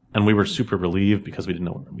 And we were super relieved because we didn't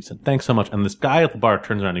know what. We said, "Thanks so much." And this guy at the bar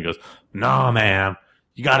turns around and he goes, "Nah, man,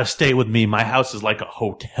 you got to stay with me. My house is like a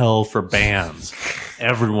hotel for bands.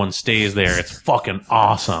 Everyone stays there. It's fucking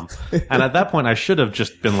awesome." And at that point, I should have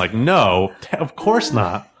just been like, "No, of course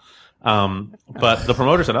not." But the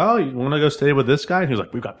promoter said, "Oh, you want to go stay with this guy?" And he was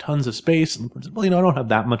like, "We've got tons of space." And I said, "Well, I don't have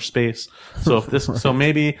that much space. So so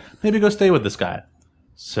maybe go stay with this guy."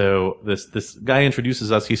 So this guy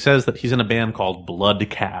introduces us. He says that he's in a band called Blood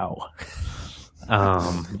Cow.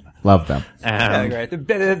 Love them. And Great.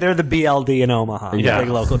 They're the BLD in Omaha. yeah, Big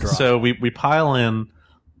local draw. So we pile in.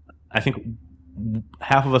 I think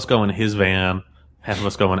half of us go in his van, half of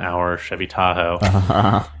us go in our Chevy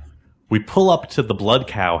Tahoe. We pull up to the Blood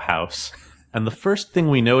Cow house, and the first thing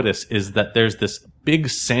we notice is that there's this big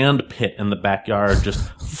sand pit in the backyard,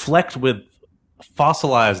 just flecked with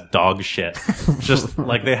fossilized dog shit. Just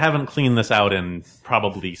like they haven't cleaned this out in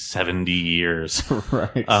probably 70 years.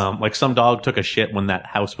 Right. Like some dog took a shit when that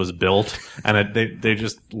house was built, and they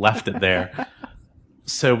just left it there.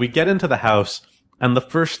 So we get into the house, and the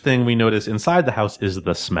first thing we notice inside the house is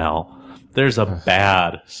the smell. There's a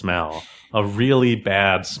bad smell, a really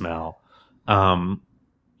bad smell.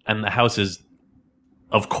 And the house is,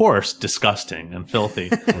 of course, disgusting and filthy.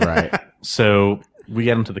 Right. So we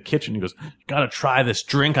get into the kitchen. He goes, "You gotta try this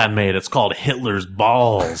drink I made. It's called Hitler's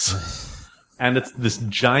Balls." And it's this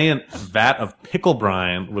giant vat of pickle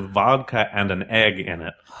brine with vodka and an egg in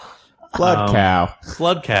it. Blood cow.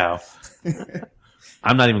 Blood cow.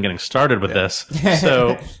 I'm not even getting started with this.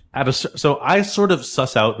 So so I sort of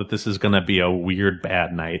suss out that this is going to be a weird,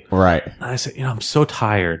 bad night. Right. And I said, I'm so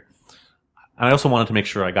tired. And I also wanted to make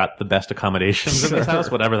sure I got the best accommodations in this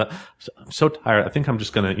house, whatever that. So I'm so tired. I think I'm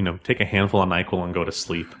just going to, take a handful of NyQuil and go to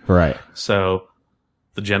sleep. Right. So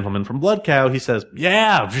the gentleman from Blood Cow, he says,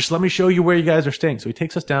 "Yeah, just let me show you where you guys are staying." So he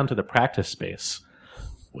takes us down to the practice space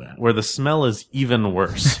where the smell is even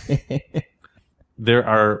worse. There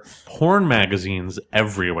are porn magazines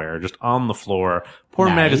everywhere, just on the floor.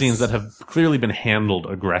 Porn magazines that have clearly been handled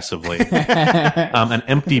aggressively. And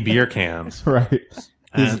empty beer cans. Right.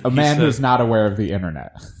 He's a man who's not aware of the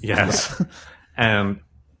internet. Yes. And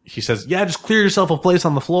he says, "Yeah, just clear yourself a place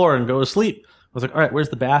on the floor and go to sleep." I was like, "All right, where's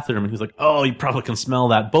the bathroom?" And he's like, "Oh, you probably can smell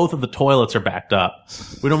that. Both of the toilets are backed up.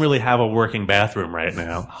 We don't really have a working bathroom right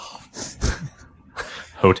now."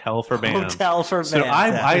 Hotel for bands. Hotel for So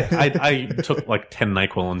bands. I took like 10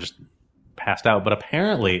 NyQuil and just passed out. But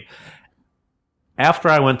apparently, after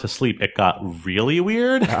I went to sleep, it got really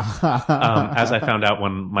weird. As I found out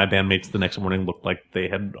when my bandmates the next morning looked like they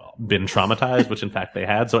had been traumatized, which in fact they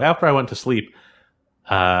had. So after I went to sleep,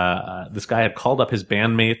 this guy had called up his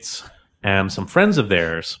bandmates and some friends of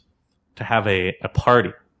theirs to have a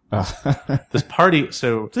party. This party,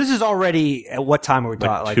 so This is already at what time are we like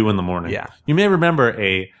talking? 2 in the morning. Yeah. You may remember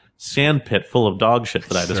a sand pit full of dog shit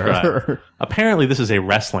that I described. Sure. Apparently, this is a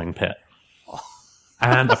wrestling pit.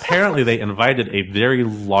 And apparently, they invited a very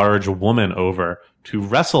large woman over to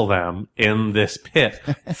wrestle them in this pit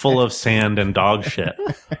full of sand and dog shit.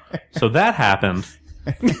 So that happened.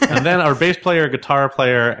 And then our bass player, guitar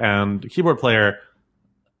player, and keyboard player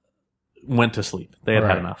went to sleep. They had had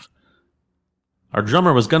Right. enough. Our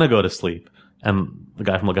drummer was going to go to sleep. And the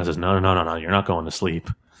guy from Look says, no, you're not going to sleep.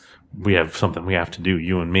 We have something we have to do,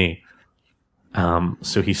 you and me.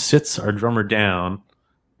 So he sits our drummer down,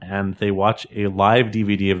 and they watch a live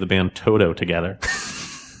DVD of the band Toto together.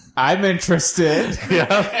 I'm interested.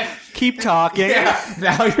 Yeah. Keep talking. Yeah,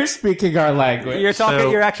 now you're speaking our language. You're talking. So-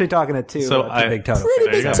 you're actually talking to two. so two I- big Toto. Pretty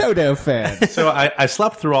There you big go. Toto fan. So I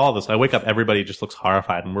slept through all this. I wake up, everybody just looks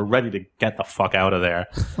horrified, and we're ready to get the fuck out of there.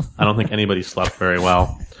 I don't think anybody slept very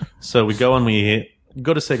well. So we go and we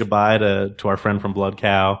go to say goodbye to our friend from Blood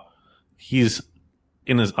Cow. He's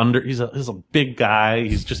in his he's a big guy.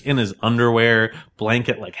 He's just in his underwear,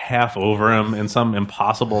 blanket like half over him in some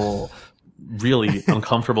impossible, really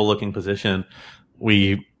uncomfortable looking position.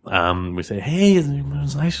 We say, "Hey, it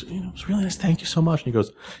was nice. It was really nice. Thank you so much." And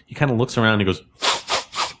he kind of looks around and he goes,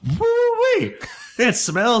 "Woo-wee! It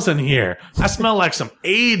smells in here. I smell like some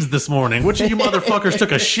AIDS this morning. Which of you motherfuckers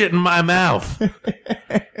took a shit in my mouth?"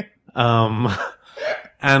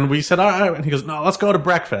 And we said, "All right." And he goes, "No, let's go to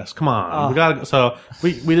breakfast. Come on, we gotta." So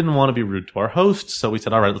we didn't want to be rude to our host, so we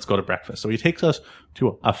said, "All right, let's go to breakfast." So he takes us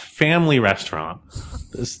to a family restaurant.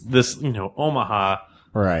 This Omaha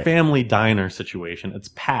Right. family diner situation. It's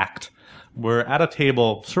packed. We're at a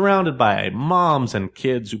table surrounded by moms and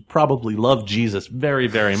kids who probably love Jesus very,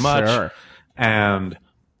 very much. Sure. And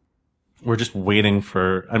we're just waiting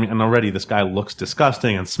for, and already this guy looks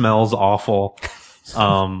disgusting and smells awful.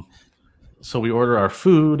 So we order our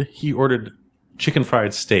food. He ordered chicken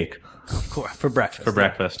fried steak For breakfast. for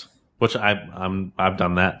breakfast, which I've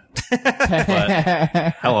done that.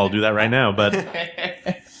 But, hell, I'll do that right now. But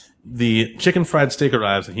the chicken fried steak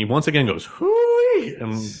arrives, and he once again goes, "Hooey!"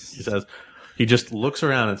 And he just looks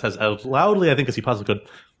around and says as loudly, I think, as he possibly could,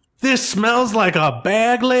 "This smells like a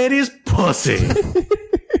bag lady's pussy."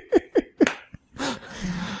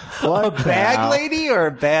 Blood A bag cow. lady or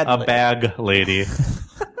a bad? A bag lady,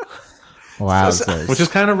 Wowzers. which is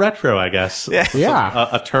kind of retro, I guess. Yeah.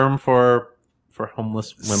 A term for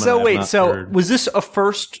homeless women. So I've wait, not so heard. was this a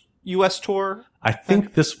first U.S. tour? I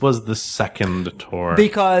think this was the second tour.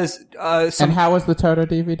 Because And some how was the Toto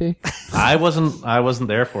DVD? I wasn't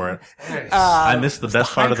there for it. I missed the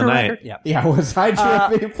best part of the night. Yeah. Yeah, was I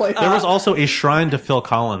being played? There was also a shrine to Phil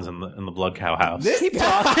Collins in the Blood Cow house. Keep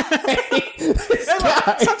talking.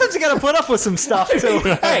 Sometimes you got to put up with some stuff too.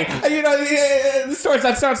 Hey, the story's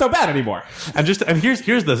not so bad anymore. And here's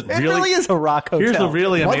the It really is a rock hotel. here's the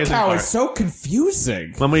really Blood amazing cow part. is so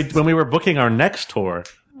confusing. When we were booking our next tour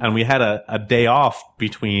and we had a day off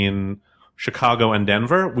between Chicago and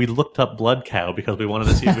Denver, we looked up Blood Cow because we wanted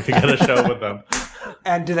to see if we could get a show with them.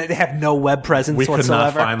 And do they have no web presence We could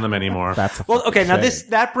whatsoever? not find them anymore. Well, okay, now shame.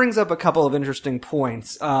 that brings up a couple of interesting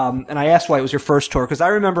points. And I asked why it was your first tour, because I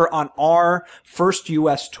remember on our first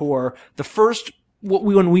U.S. tour,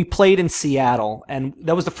 when we played in Seattle, and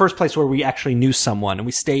that was the first place where we actually knew someone, and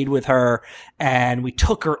we stayed with her, and we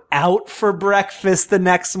took her out for breakfast the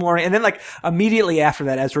next morning, and then like immediately after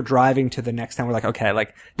that, as we're driving to the next town, we're like, okay,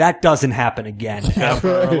 like that doesn't happen again,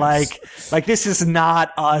 ever. like this is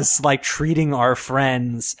not us like treating our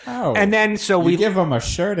friends. Oh, and then so we give them a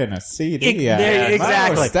shirt and a CD.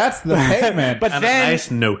 Exactly. That's the payment. But And then a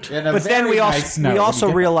nice note. And a But then very we nice note.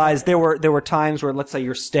 also realized there were times where, let's say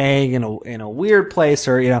you're staying in a weird place,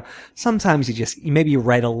 or sometimes maybe you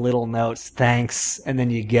write a little note, thanks, and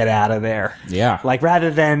then you get out of there. Yeah. Like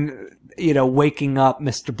rather than waking up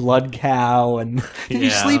Mr. Blood Cow and did you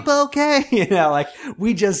Yeah. sleep okay? Like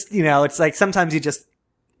we just it's like sometimes you just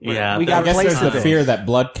Yeah, we I got a guess place there's to the be. fear that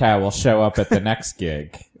Blood Cow will show up at the next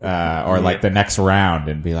gig, or like the next round,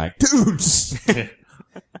 and be like, "Dudes,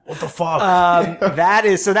 What the fuck?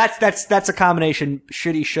 That's a combination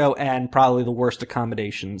shitty show and probably the worst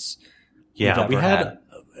accommodations. Yeah, we ever had.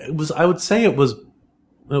 It was. I would say it was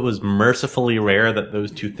mercifully rare that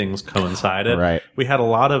those two things coincided. Right. We had a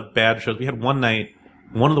lot of bad shows. We had one night,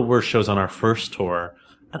 one of the worst shows on our first tour,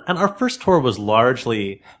 and our first tour was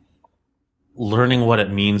largely learning what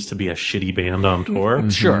it means to be a shitty band on tour.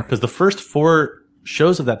 Sure. Because the first 4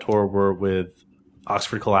 shows of that tour were with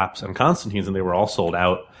Oxford Collapse and Constantines, and they were all sold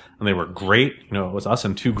out, and they were great. It was us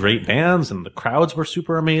and 2 great bands, and the crowds were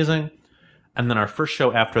super amazing. And then our first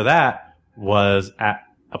show after that was at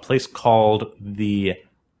a place called the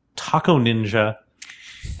Taco Ninja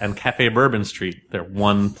and Cafe Bourbon Street. They're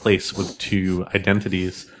one place with 2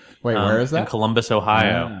 identities. Wait, where is that? In Columbus,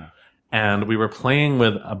 Ohio. Ah. And we were playing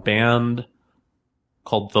with a band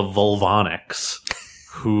called the Volvonics,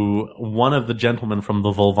 who one of the gentlemen from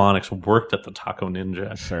the Volvonics worked at the Taco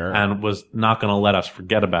Ninja. Sure. And was not going to let us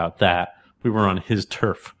forget about that. We were on his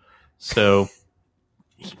turf. So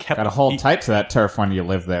he kept... Got to hold tight to that turf when you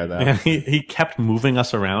live there, though. And he kept moving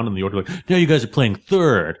us around in the order, like, no, you guys are playing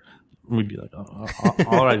third. And we'd be like, oh,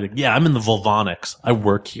 all right. Like, yeah, I'm in the Volvonics. I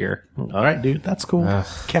work here. All right, dude, that's cool.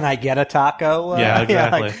 Can I get a taco? Yeah,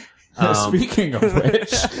 exactly. Speaking of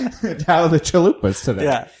which, how are the chalupas today?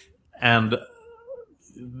 Yeah. And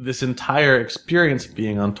this entire experience of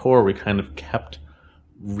being on tour, we kind of kept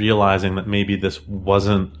realizing that maybe this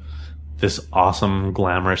wasn't this awesome,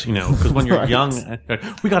 glamorous, because when you're Right. young,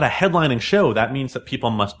 we got a headlining show. That means that people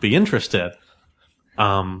must be interested.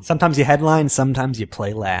 Sometimes you headline, sometimes you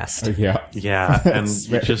play last. Yeah. Yeah, and That's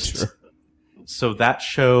you very just true. so that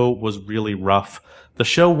show was really rough.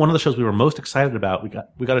 One of the shows we were most excited about,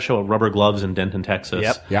 we got a show at Rubber Gloves in Denton, Texas.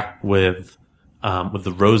 Yep. Yeah. With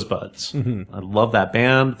the Rosebuds. I love that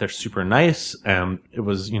band. They're super nice, and it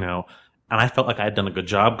was and I felt like I had done a good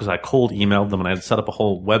job because I cold emailed them and I had set up a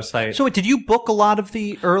whole website. So did you book a lot of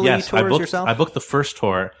the early Yes, tours yourself? I booked the first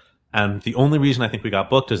tour, and the only reason I think we got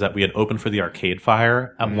booked is that we had opened for the Arcade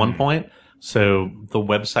Fire at one point. So the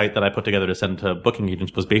website that I put together to send to booking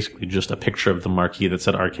agents was basically just a picture of the marquee that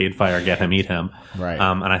said Arcade Fire, get him, eat him. Right.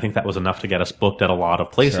 And I think that was enough to get us booked at a lot of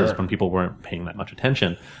places Sure. when people weren't paying that much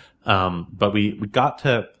attention. But we got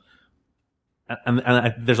to,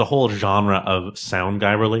 and there's a whole genre of sound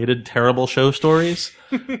guy related terrible show stories.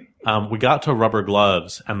 We got to Rubber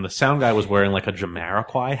Gloves, and the sound guy was wearing like a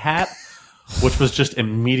Jamiroquai hat, which was just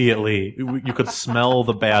immediately, you could smell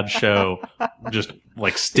the bad show, just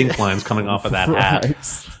like stink lines coming off of that hat.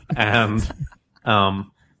 Right.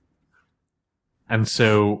 And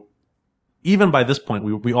so even by this point,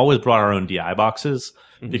 we always brought our own DI boxes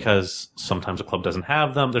because sometimes a club doesn't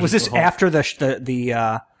have them. There's was just this a whole- after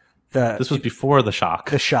the This was before the shock.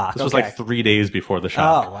 The shock, This was okay. like 3 days before the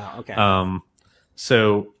shock. Oh wow, okay.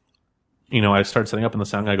 So, I started setting up, and the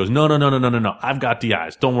sound guy goes, no, I've got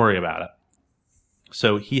DIs. Don't worry about it.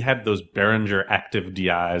 So he had those Behringer Active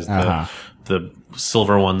DIs, the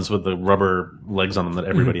silver ones with the rubber legs on them that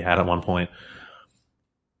everybody had at one point.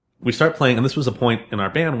 We start playing, and this was a point in our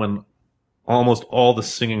band when almost all the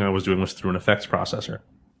singing I was doing was through an effects processor.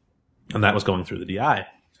 And that was going through the DI.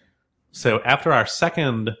 So after our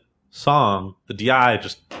second song, the DI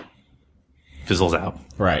just fizzles out.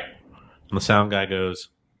 Right. And the sound guy goes,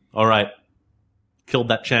 all right, killed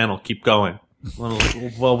that channel, keep going. And I was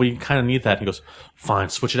like, well, we kind of need that. And he goes, fine,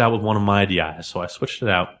 switch it out with one of my DIs. So I switched it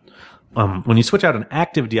out. When you switch out an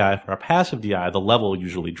active DI for a passive DI, the level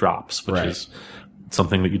usually drops, which Right. is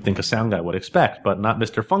something that you'd think a sound guy would expect, but not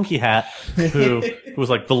Mr. Funky Hat, who was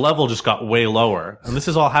like, the level just got way lower. And this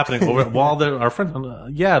is all happening over while our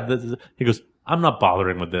friend, he goes, I'm not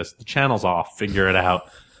bothering with this. The channel's off. Figure it out.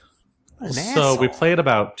 So we played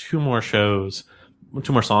about two more songs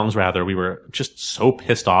rather. We were just so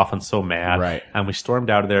pissed off and so mad. Right. And we stormed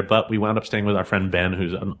out of there, but we wound up staying with our friend Ben,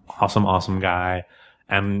 who's an awesome, awesome guy.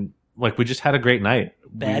 And like, we just had a great night.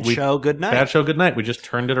 Bad show, good night. Bad show, good night. We just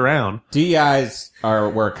turned it around. DEIs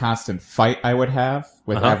were a constant fight I would have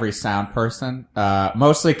with every sound person.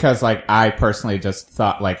 Mostly because, like, I personally just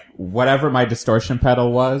thought, like, whatever my distortion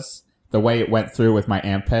pedal was, the way it went through with my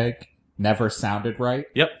Ampeg never sounded right.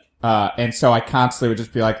 Yep. And so I constantly would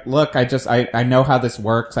just be like, look, I know how this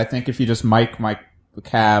works. I think if you just mic my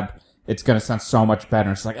cab, it's going to sound so much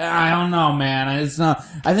better. It's like, I don't know, man. It's not,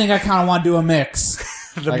 I think I kind of want to do a mix.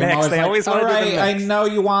 They always want to do the mix. I know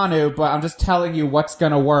you want to, but I'm just telling you what's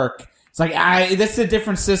going to work. It's like, this is a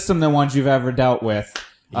different system than ones you've ever dealt with.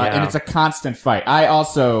 And it's a constant fight. I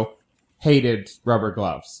also hated Rubber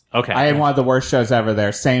Gloves. Okay. I had one of the worst shows ever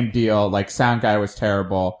there. Same deal. Like, sound guy was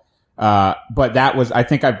terrible. But that was, I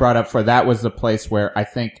think I brought up that was the place where I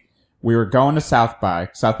think we were going to South by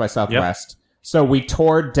Southwest. Yep. So we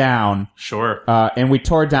toured down. Sure. And we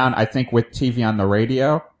toured down, I think, with TV on the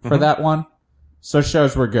radio for that one. So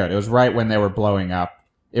shows were good. It was right when they were blowing up.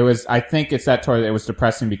 I think it's that tour that it was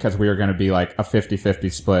depressing because we were going to be like a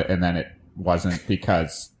 50-50 split, and then it wasn't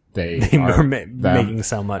because they were making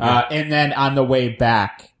so much. And then on the way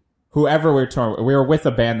back, whoever we were touring, we were with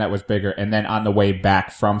a band that was bigger, and then on the way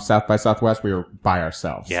back from South by Southwest, we were by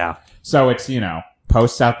ourselves. Yeah. So it's,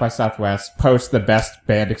 post South by Southwest, post the best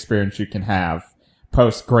band experience you can have,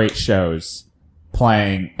 post great shows,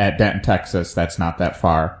 playing at Denton, Texas. That's not that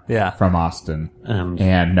far from Austin.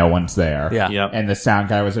 And no one's there. Yeah. Yep. And the sound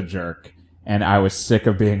guy was a jerk. And I was sick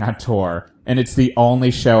of being on tour. And it's the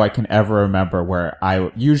only show I can ever remember where I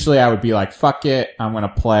would be like, fuck it, I'm going to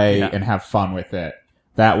play and have fun with it.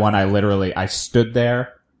 That one, I stood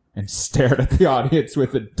there and stared at the audience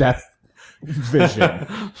with a death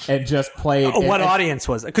vision and just played. What audience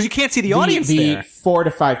was it? Because you can't see the audience the there. 4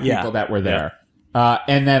 to 5 people that were there.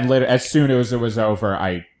 And then as soon as it was over,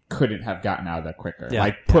 I couldn't have gotten out of that quicker. Yeah.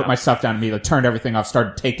 I put my stuff down immediately, turned everything off,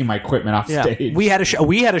 started taking my equipment off stage. We had a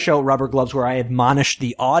show at Rubber Gloves where I admonished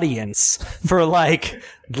the audience for like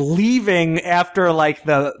leaving after like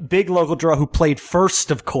the big local draw who played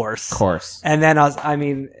first, of course. And then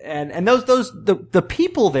the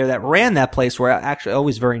people there that ran that place were actually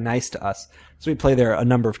always very nice to us. So we played there a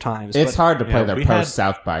number of times. It's hard to play there post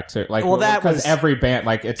South by too. Like, that was every band,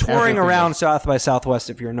 like, it's touring around South by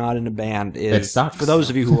Southwest. If you're not in a band, it sucks. For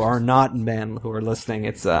those of you who are not in band who are listening,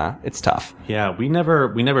 it's tough. Yeah, we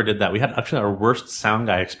never did that. We had actually our worst sound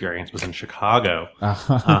guy experience was in Chicago,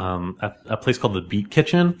 at a place called the Beat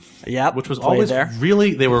Kitchen. Yeah, which was always there.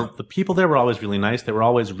 The people there were always really nice. They were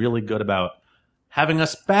always really good about having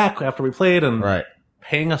us back after we played and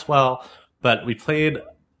paying us well. But we played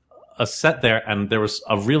a set there, and there was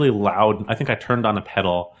a really loud, I think I turned on a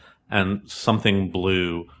pedal and something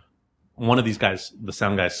blew. One of these guys, the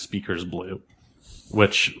sound guy's speakers blew,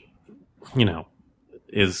 which,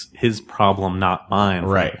 is his problem, not mine.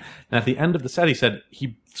 Right. And at the end of the set, he said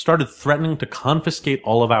he started threatening to confiscate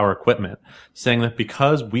all of our equipment, saying that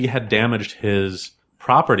because we had damaged his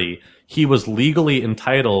property, he was legally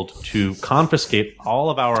entitled to confiscate all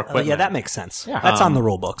of our equipment. Yeah, that makes sense. Yeah. That's on the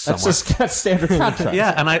rule book somewhere. That's standard contract.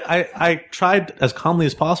 Yeah, and I tried as calmly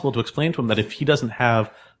as possible to explain to him that if he doesn't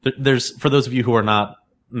have, there's, for those of you who are not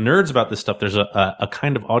nerds about this stuff, there's a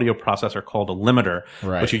kind of audio processor called a limiter,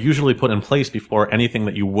 which you usually put in place before anything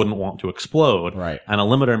that you wouldn't want to explode. Right. And a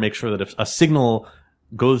limiter makes sure that if a signal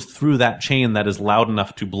goes through that chain that is loud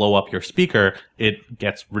enough to blow up your speaker, it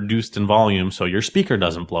gets reduced in volume so your speaker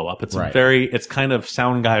doesn't blow up. It's it's kind of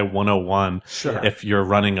Sound Guy 101 if you're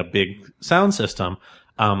running a big sound system.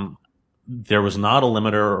 There was not a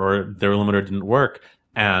limiter, or their limiter didn't work,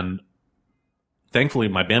 and thankfully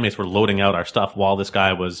my bandmates were loading out our stuff while this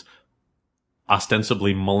guy was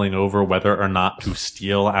ostensibly mulling over whether or not to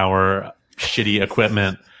steal our shitty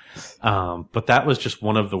equipment. But that was just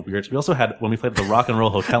one of the weirds. We also had, when we played at the Rock and Roll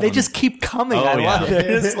Hotel. They just keep coming. I love it.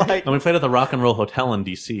 It's like, and we played at the Rock and Roll Hotel in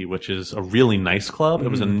DC, which is a really nice club. It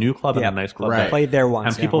was a new club and a nice club. Right. Played there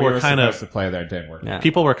once. And people were kind of supposed to play there, it didn't work. Yeah.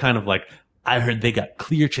 People were kind of like, I heard they got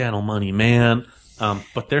Clear Channel money, man.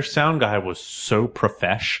 But their sound guy was so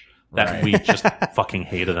profesh that we just fucking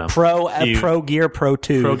hated him. Pro Gear Pro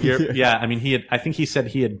 2. Pro Gear. Yeah. I mean, I think he said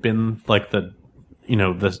he had been like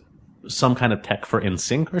some kind of tech for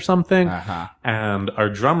NSYNC or something. And our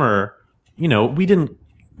drummer, we didn't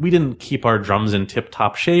we didn't keep our drums in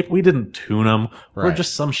tip-top shape. We didn't tune them. We're Right.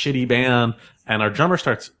 just some shitty band. And our drummer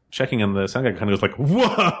starts checking in the sound guy kind of goes like,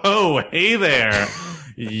 whoa, hey there.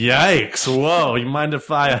 Yikes. Whoa, you mind if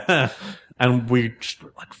I... And we just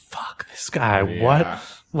were like, fuck this guy. Yeah. What?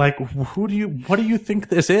 Like, what do you think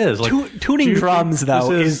this is? Like, Tuning do you drums, think though,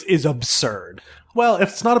 this is absurd. well, if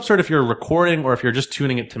it's not absurd if you're recording or if you're just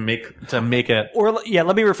tuning it to make it. Or yeah,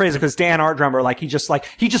 let me rephrase it, because Dan, our drummer, he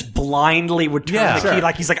just blindly would turn Yeah. the key,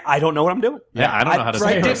 Sure. he's like, I don't know what I'm doing. Yeah, I don't know how to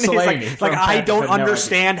right, say it. didn't he? Slaney He's from like I Patrick don't had no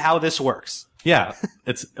understand how this works. Yeah,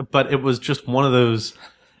 but it was just one of those.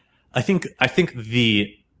 I think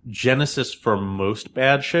the genesis for most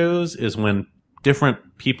bad shows is when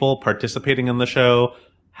different people participating in the show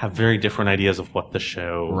have very different ideas of what the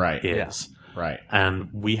show Right. is. Right. And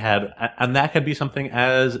and that could be something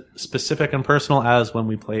as specific and personal as when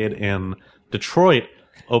we played in Detroit,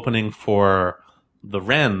 opening for the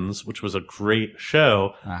Wrens, which was a great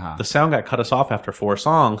show. Uh-huh. The sound guy cut us off after 4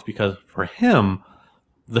 songs because for him,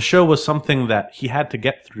 the show was something that he had to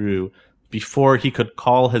get through before he could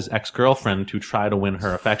call his ex-girlfriend to try to win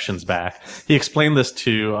her affections back. He explained this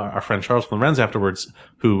to our friend Charles from the Wrens afterwards,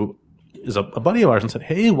 who is a buddy of ours, and said,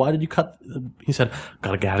 hey, why did you cut? He said,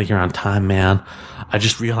 gotta get out of here on time, man. I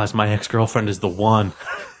just realized my ex-girlfriend is the one.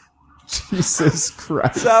 Jesus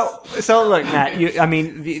Christ. So look, Matt.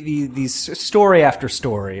 These story after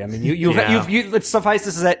story. I mean, it's suffice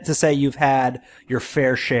to say you've had your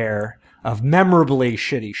fair share of memorably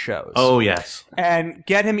shitty shows. Oh, yes. And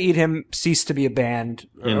Get Him, Eat Him ceased to be a band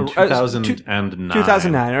In 2009.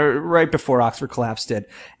 2009, or right before Oxford Collapse did.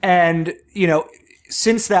 And,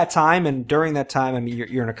 since that time and during that time, I mean,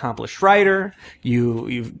 you're an accomplished writer.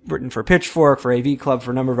 You've written for Pitchfork, for AV Club,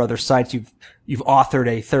 for a number of other sites. You've authored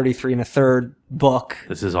a 33 1/3 book.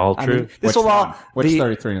 This is all I true. mean, this Which will all one? Which the,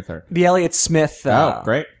 33 1/3? the Elliott Smith.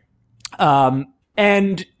 Great.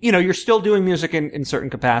 And, you're still doing music in certain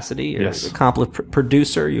capacity. You're Yes. an accomplished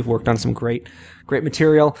producer. You've worked on some great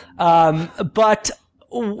material. But,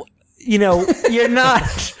 you're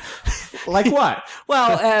not... Like what?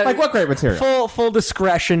 Well, Like what great material? Full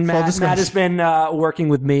discretion, Matt. discretion. Matt has been working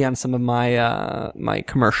with me on some of my my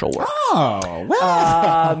commercial work. Oh,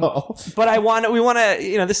 well. But we want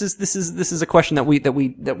to, this is a question that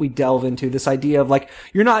we delve into, this idea of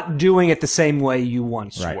you're not doing it the same way you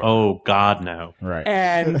once Right. were. Oh, God, no. Right.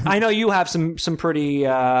 And I know you have some pretty,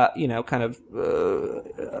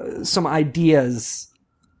 some ideas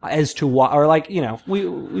as to why, or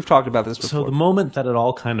we've talked about this before. So the moment that it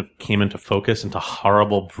all kind of came into focus, into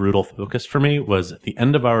horrible, brutal focus for me, was at the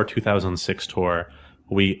end of our 2006 tour.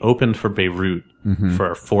 We opened for Beirut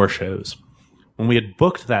for 4 shows. When we had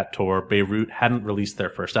booked that tour, Beirut hadn't released their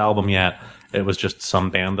first album yet. It was just some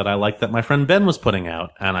band that I liked that my friend Ben was putting out.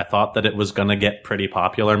 And I thought that it was going to get pretty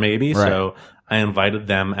popular maybe. Right. So I invited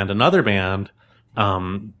them and another band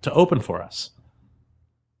to open for us.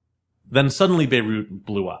 Then suddenly Beirut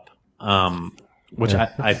blew up, which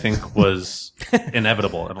I think was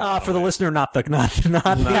inevitable. In a lot of for the ways. listener, not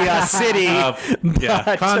the city, Yeah,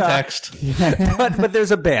 but, context. but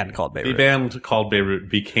there's a band called The Beirut. band called Beirut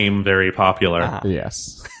became very popular.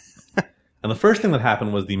 Yes. And the first thing that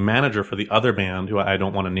happened was the manager for the other band, who I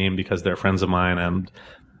don't want to name because they're friends of mine, and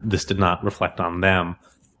this did not reflect on them.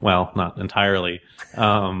 Well, not entirely.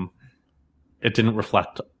 It didn't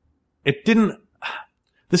reflect... It didn't...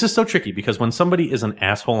 This is so tricky because when somebody is an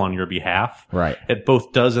asshole on your behalf, Right. it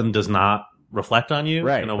both does and does not reflect on you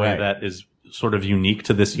Right, in a way right. that is sort of unique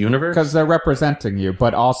to this universe. Because they're representing you,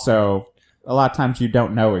 but also a lot of times you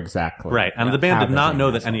don't know exactly. Right. And the band how did they're not being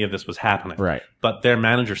know that asshole. any of this was happening. Right. But their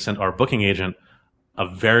manager sent our booking agent a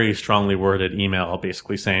very strongly worded email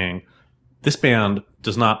basically saying, this band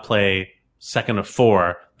does not play second of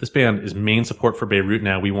 4. This band is main support for Beirut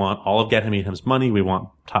now. We want all of Get Him, Eat Him's money. We want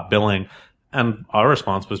top billing. And our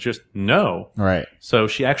response was just no. Right. So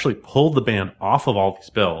she actually pulled the band off of all these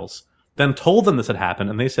bills, then told them this had happened,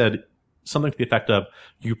 and they said something to the effect of,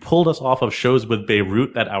 you pulled us off of shows with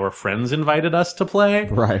Beirut that our friends invited us to play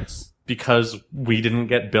Right. because we didn't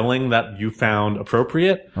get billing that you found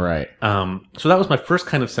appropriate. Right. So that was my first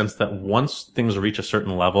kind of sense that once things reach a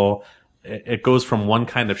certain level, it goes from one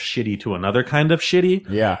kind of shitty to another kind of shitty.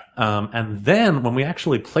 Yeah. And then when we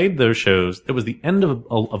actually played those shows, it was the end of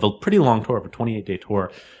a pretty long tour, of a 28-day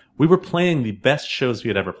tour. We were playing the best shows we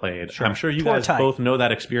had ever played. Sure. I'm sure you Tour guys tight. both know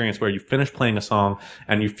that experience where you finish playing a song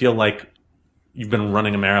and you feel like you've been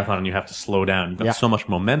running a marathon and you have to slow down. You've got Yeah. so much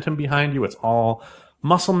momentum behind you. It's all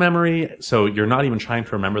muscle memory. So you're not even trying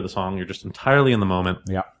to remember the song. You're just entirely in the moment.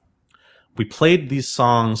 Yeah. We played these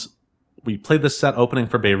songs. We played this set opening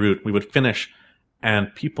for Beirut. We would finish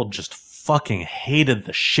and people just fucking hated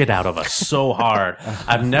the shit out of us so hard.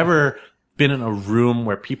 I've never been in a room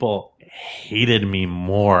where people hated me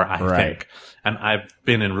more, I think. And I've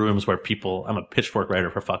been in rooms where I'm a Pitchfork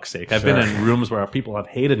writer, for fuck's sake. I've been in rooms where people have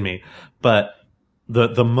hated me. But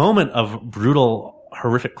the moment of brutal,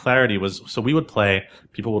 horrific clarity was, so we would play,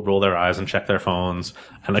 people would roll their eyes and check their phones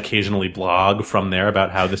and occasionally blog from there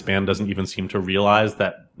about how this band doesn't even seem to realize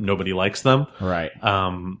that nobody likes them. Right.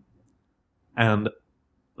 And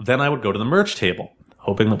then I would go to the merch table,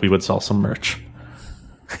 hoping that we would sell some merch.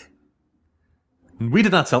 We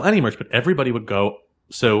did not sell any merch, but everybody would go.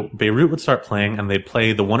 So Beirut would start playing, and they'd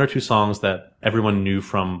play the 1 or 2 songs that everyone knew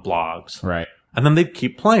from blogs. Right. And then they'd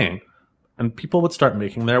keep playing. And people would start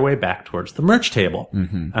making their way back towards the merch table.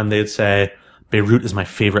 Mm-hmm. And they'd say, Beirut is my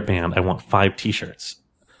favorite band. I want 5 t-shirts.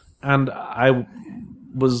 And I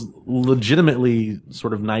was legitimately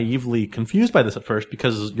sort of naively confused by this at first,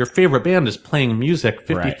 because your favorite band is playing music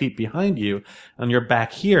 50 feet behind you, and you're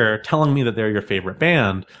back here telling me that they're your favorite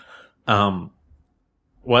band.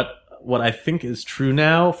 What I think is true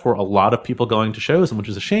now for a lot of people going to shows, and which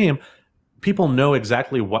is a shame, people know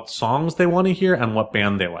exactly what songs they want to hear and what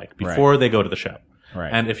band they like before they go to the show. Right.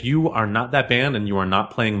 And if you are not that band and you are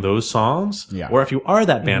not playing those songs, or if you are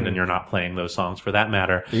that band and you're not playing those songs for that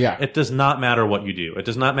matter, it does not matter what you do. It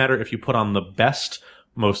does not matter if you put on the best,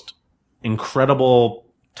 most incredible,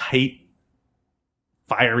 tight,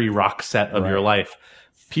 fiery rock set of your life.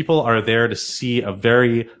 People are there to see a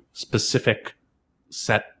very specific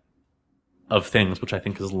set of things, which I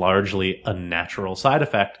think is largely a natural side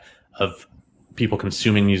effect of people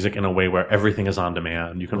consuming music in a way where everything is on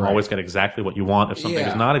demand. You can always get exactly what you want. If something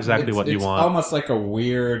is not exactly what you want, it's almost like a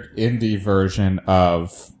weird indie version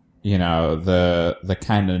of, you know, the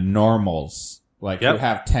kind of normals, like who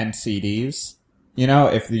have 10 CDs. You know,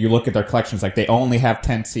 if you look at their collections, like they only have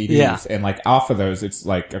 10 CDs, and like off of those, it's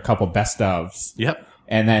like a couple best ofs. Yep.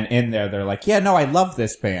 And then in there, they're like, yeah, no, I love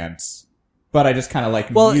this band, but I just kind of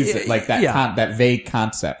like music, like that that vague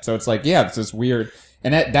concept. So it's like, yeah, it's this weird,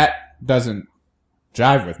 and that doesn't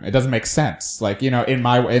jive with me. It doesn't make sense. Like, you know,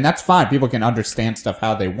 and that's fine. People can understand stuff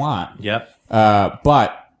how they want. Yep.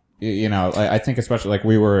 But you know, I think especially like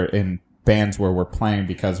we were in bands where we're playing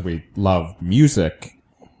because we love music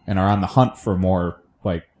and are on the hunt for more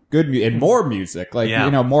like good and more music, like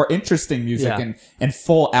you know, more interesting music and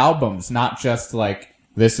full albums, not just like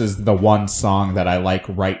this is the one song that I like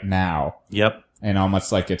right now. Yep. And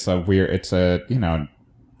almost like it's a you know,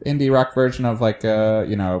 indie rock version of like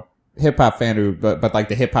you know, hip hop fan but like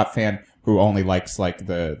the hip hop fan who only likes like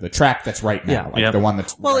the track that's right now, like the one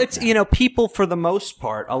that's it's now. You know, people for the most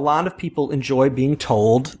part, a lot of people enjoy being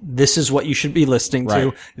told this is what you should be listening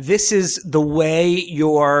to. This is the way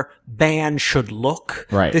your band should look.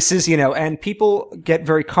 Right. This is, you know, and people get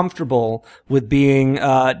very comfortable with being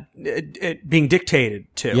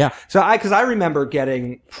dictated to. Yeah. So cause I remember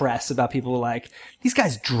getting press about people like, these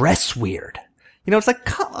guys dress weird. You know, it's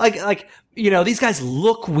like, you know, these guys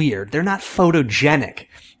look weird. They're not photogenic.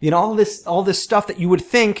 You know, all this stuff that you would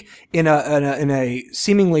think in a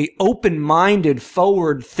seemingly open-minded,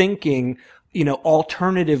 forward-thinking, you know,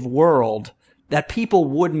 alternative world that people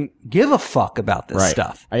wouldn't give a fuck about this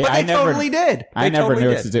stuff. But they totally did. I never knew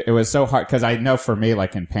what to do. It was so hard because I know for me,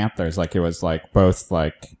 like in Panthers, like it was like both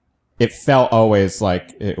like, it felt always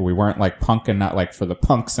like we weren't like punk and not like for the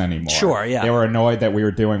punks anymore. Sure, yeah. They were annoyed that we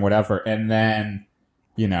were doing whatever. And then,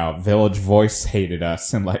 you know, Village Voice hated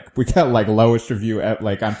us, and like we got like lowest review at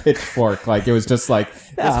like on Pitchfork. Like it was just like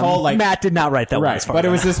this whole like Matt did not write that one, but it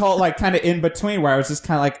was this whole like kind of in between where I was just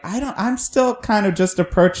kind of like I'm still kind of just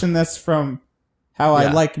approaching this from how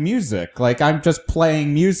I like music. Like I'm just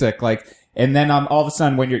playing music, like, and then all of a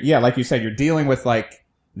sudden when you're like you said, you're dealing with like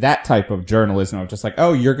that type of journalism of just like,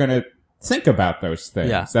 oh, you're gonna think about those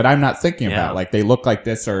things that I'm not thinking about. Like they look like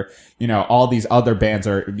this, or, you know, all these other bands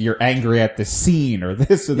you're angry at the scene or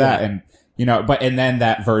this or that. And, you know, and then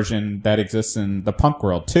that version that exists in the punk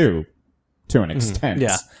world too, to an extent.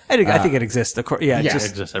 Yeah. I think it exists. Of course. Yeah. It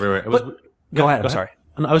exists everywhere. Go ahead. I'm sorry.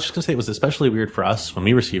 And I was just going to say it was especially weird for us when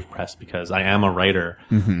we received press because I am a writer.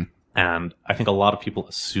 Mm-hmm. And I think a lot of people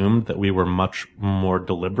assumed that we were much more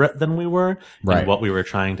deliberate than we were in what we were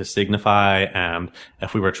trying to signify, and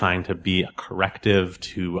if we were trying to be a corrective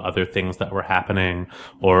to other things that were happening,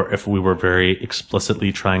 or if we were very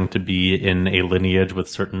explicitly trying to be in a lineage with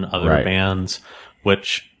certain other bands,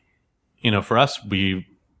 which, you know, for us,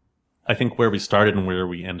 I think where we started and where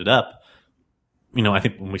we ended up, you know, I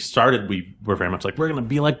think when we started, we were very much like, we're going to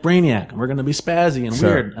be like Brainiac, and we're going to be spazzy and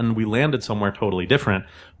weird. And we landed somewhere totally different,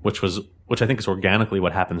 which was which I think is organically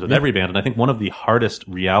what happens with every band. And I think one of the hardest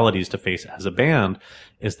realities to face as a band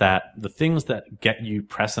is that the things that get you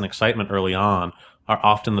press and excitement early on are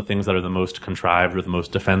often the things that are the most contrived or the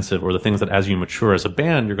most defensive, or the things that as you mature as a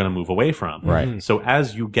band, you're going to move away from. Right. So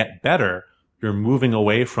as you get better, you're moving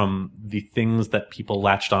away from the things that people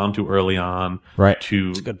latched onto early on Right.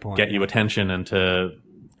 to good point, get you attention and to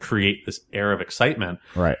create this air of excitement.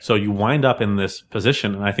 Right. So you wind up in this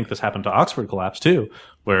position, and I think this happened to Oxford Collapse too,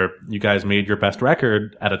 where you guys made your best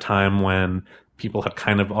record at a time when people had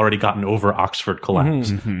kind of already gotten over Oxford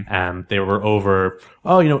Collapse, and they were over,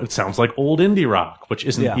 it sounds like old indie rock, which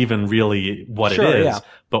isn't even really what Sure, it is. yeah.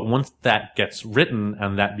 But once that gets written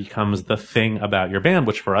and that becomes the thing about your band,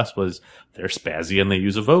 which for us was they're spazzy and they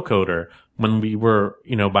use a vocoder. When we were,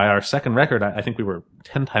 by our second record, I think we were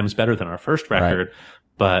 10 times better than our first record,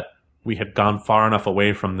 but we had gone far enough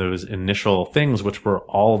away from those initial things, which were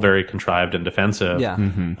all very contrived and defensive. Yeah.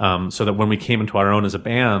 So that when we came into our own as a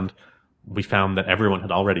band, we found that everyone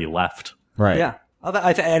had already left. Right. Yeah.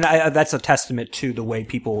 That's a testament to the way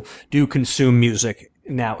people do consume music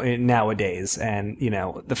nowadays. And,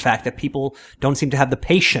 the fact that people don't seem to have the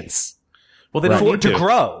patience Well, they don't need to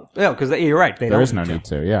grow. Yeah, because you're right. There is no need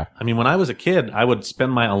to, yeah. I mean, when I was a kid, I would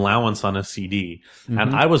spend my allowance on a CD,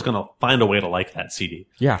 and I was going to find a way to like that CD.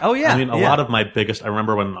 Yeah. Oh, yeah. I mean, a lot of my biggest, I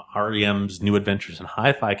remember when REM's New Adventures in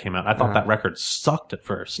Hi-Fi came out, I thought that record sucked at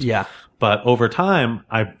first. Yeah. But over time,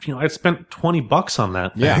 I spent $20 on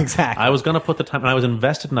that. Yeah, exactly. I was going to put the time, and I was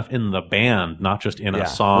invested enough in the band, not just in a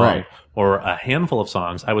song Right. or a handful of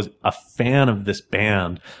songs. I was a fan of this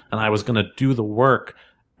band, and I was going to do the work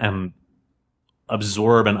and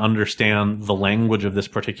absorb and understand the language of this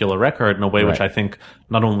particular record in a way which I think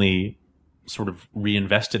not only sort of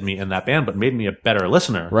reinvested me in that band, but made me a better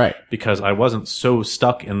listener. Right. Because I wasn't so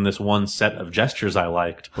stuck in this one set of gestures I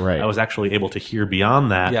liked. Right. I was actually able to hear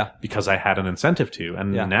beyond that because I had an incentive to.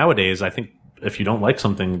 And nowadays, I think if you don't like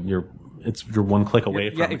something, you're one click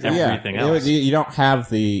away from everything else. You don't have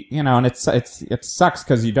the, and it sucks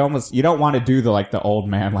because you don't want to do the old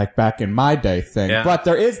man like back in my day thing. Yeah. But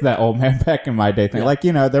there is that old man back in my day thing.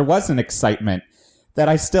 Yeah. There was an excitement that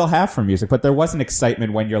I still have for music, but there was an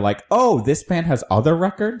excitement when you're like, oh, this band has other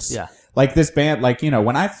records? Yeah. Like this band,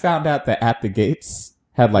 when I found out that At the Gates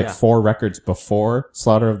had 4 records before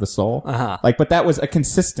Slaughter of the Soul. But that was a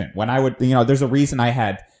consistent when I would, there's a reason I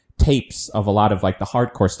had tapes of a lot of the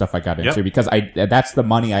hardcore stuff I got into because that's the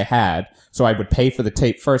money I had. So I would pay for the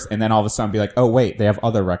tape first and then all of a sudden be like, oh wait, they have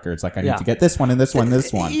other records. I need to get this one and this one,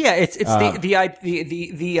 this one. Yeah, it's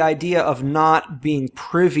the idea of not being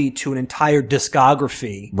privy to an entire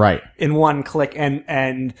discography Right. in one click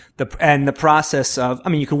and the process of, I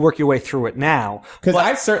mean, you can work your way through it now. Because but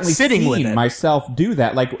I've certainly sitting with seen it. myself do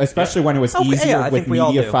that, especially when it was I easier think with we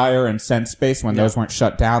all do. MediaFire and SendSpace when those weren't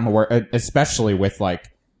shut down, especially with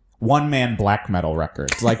one-man black metal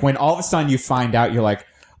records. When all of a sudden you find out, you're like,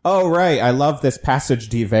 oh, right, I love this Passage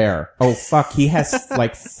d'Hiver. Oh, fuck, he has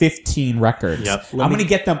 15 records. Yep. I'm going to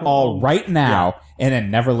get them all right now and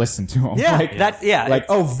then never listen to them. Yeah,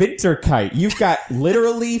 Winterkite, you've got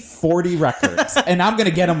literally 40 records and I'm going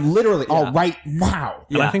to get them literally all right now.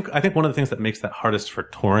 And I think one of the things that makes that hardest for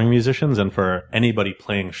touring musicians and for anybody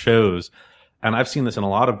playing shows, and I've seen this in a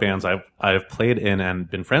lot of bands I've played in and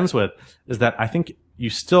been friends with, is that I think you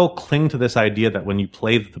still cling to this idea that when you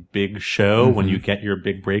play the big show, when you get your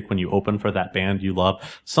big break, when you open for that band you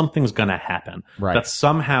love, something's going to happen. Right. That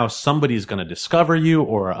somehow somebody's going to discover you,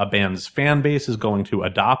 or a band's fan base is going to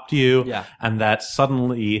adopt you, and that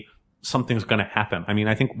suddenly something's going to happen. I mean,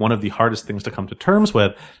 I think one of the hardest things to come to terms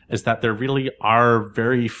with is that there really are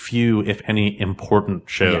very few, if any, important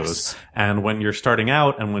shows. Yes. And when you're starting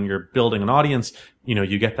out and when you're building an audience,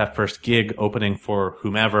 you get that first gig opening for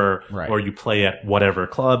whomever, or you play at whatever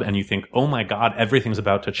club and you think, oh my God, everything's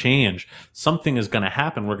about to change. Something is going to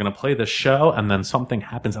happen. We're going to play this show and then something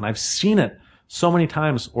happens. And I've seen it so many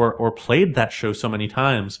times or played that show so many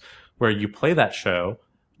times where you play that show,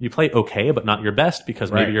 you play okay, but not your best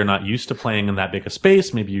because maybe you're not used to playing in that big a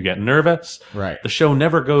space. Maybe you get nervous. Right. The show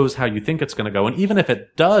never goes how you think it's going to go. And even if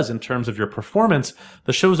it does in terms of your performance,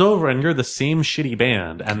 the show's over and you're the same shitty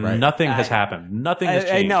band and nothing has happened. Nothing has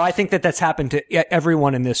changed. No, I think that's happened to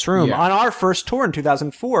everyone in this room. Yeah. On our first tour in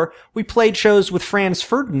 2004, we played shows with Franz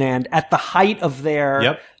Ferdinand at the height of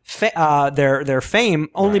their their fame,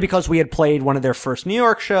 only because we had played one of their first New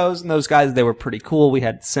York shows, and those guys, they were pretty cool. We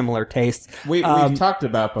had similar tastes. We've talked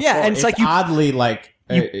about before. Yeah, and it's oddly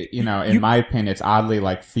in my opinion, it's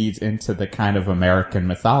oddly feeds into the kind of American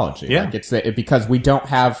mythology. Yeah. Because we don't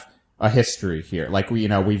have a history here.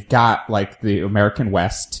 We've got the American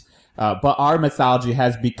West. But our mythology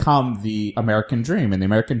has become the American dream, and the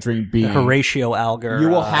American dream being Horatio Alger. you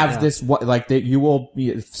will have this like that. You will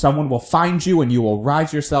someone will find you, and you will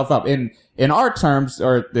rise yourself up. In our terms,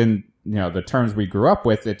 or in the terms we grew up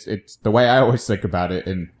with, it's the way I always think about it,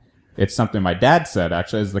 and it's something my dad said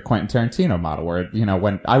actually is the Quentin Tarantino model, where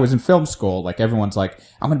when I was in film school, like everyone's like,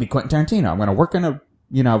 I'm going to be Quentin Tarantino. I'm going to work in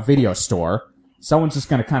a video store. Someone's just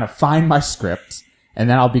going to kind of find my script, and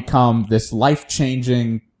then I'll become this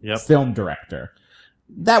life-changing film director.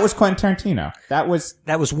 That was Quentin Tarantino. That was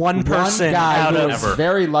one person guy out who of was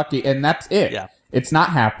very lucky, and that's it. Yeah. It's not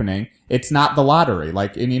happening. It's not the lottery.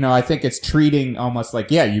 I think it's treating almost like,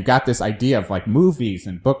 you got this idea of like movies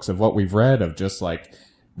and books of what we've read of just like,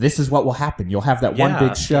 this is what will happen. You'll have that one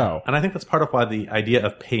big show. And I think that's part of why the idea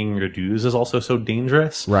of paying your dues is also so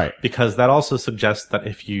dangerous. Right. Because that also suggests that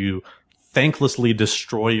if you thanklessly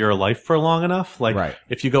destroy your life for long enough,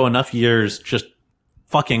 if you go enough years just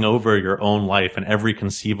fucking over your own life in every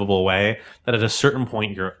conceivable way, that at a certain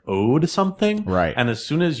point you're owed something. Right. And as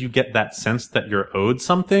soon as you get that sense that you're owed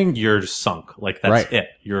something, you're sunk. Like, that's it.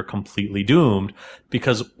 You're completely doomed.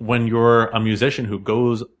 Because when you're a musician who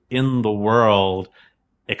goes in the world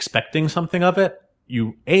expecting something of it,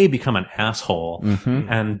 you A, become an asshole,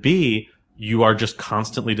 and B, you are just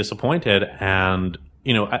constantly disappointed. And,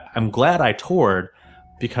 I'm glad I toured,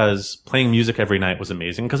 because playing music every night was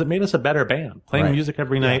amazing, because it made us a better band. Playing music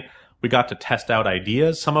every night, we got to test out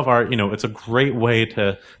ideas. Some of our, it's a great way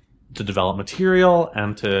to develop material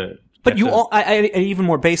and to. But even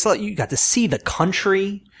more base, you got to see the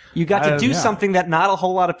country. You got to do something that not a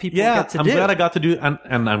whole lot of people get to do. I'm glad I got to do, and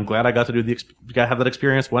I'm glad I got to have that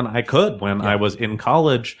experience when I could, when I was in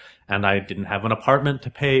college and I didn't have an apartment to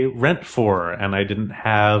pay rent for, and I didn't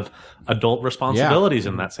have adult responsibilities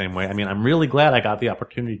in that same way. I mean, I'm really glad I got the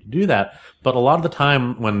opportunity to do that. But a lot of the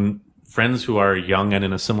time when friends who are young and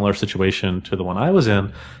in a similar situation to the one I was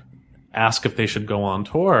in ask if they should go on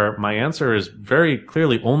tour, my answer is very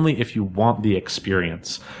clearly only if you want the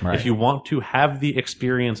experience. Right. If you want to have the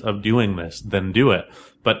experience of doing this, then do it.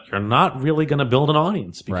 But you're not really going to build an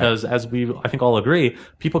audience, because as I think all agree,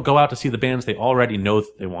 people go out to see the bands they already know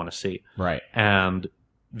that they want to see. Right. And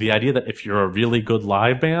the idea that if you're a really good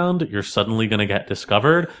live band, you're suddenly going to get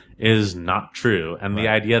discovered is not true. And the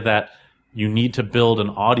idea that you need to build an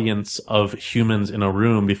audience of humans in a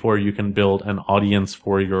room before you can build an audience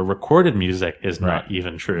for your recorded music is not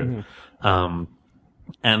even true.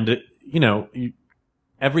 And,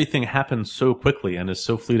 everything happens so quickly and is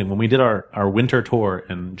so fleeting. When we did our winter tour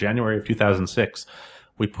in January of 2006,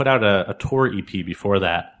 we put out a tour EP before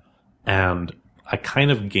that, and I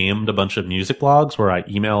kind of gamed a bunch of music blogs where I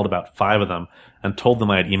emailed about 5 of them and told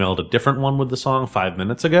them I had emailed a different one with the song 5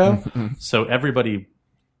 minutes ago. So everybody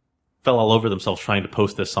fell all over themselves trying to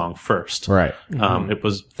post this song first. Right. It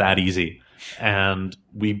was that easy. And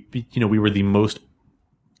we were the most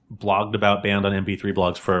blogged about band on MP3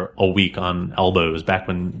 blogs for a week on Elbows, back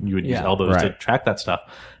when you would use Elbows to track that stuff.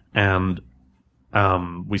 And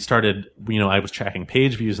we started, I was tracking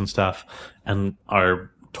page views and stuff, and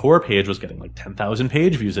our tour page was getting like 10,000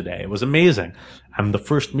 page views a day. It was amazing. And the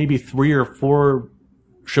first maybe 3 or 4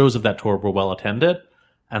 shows of that tour were well attended,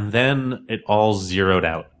 and then it all zeroed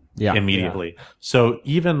out immediately. So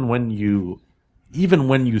even when you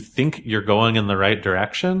think you're going in the right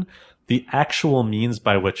direction, the actual means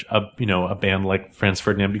by which a band like Franz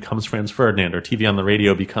Ferdinand becomes Franz Ferdinand, or TV on the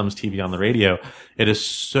radio becomes TV on the radio, it is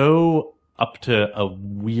so up to a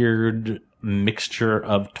weird mixture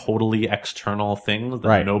of totally external things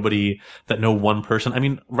that no one person. I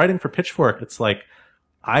mean, writing for Pitchfork, it's like,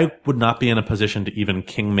 I would not be in a position to even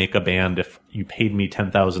king make a band if you paid me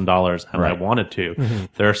 $10,000 and I wanted to.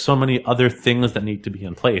 There are so many other things that need to be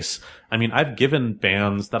in place. I mean, I've given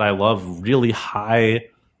bands that I love really high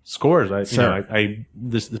scores.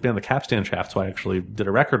 This band, the Capstan Shafts, who I actually did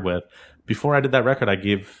a record with. Before I did that record,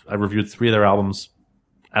 I reviewed 3 of their albums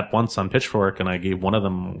at once on Pitchfork, and I gave one of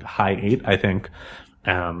them high 8, I think.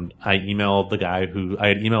 And I had emailed the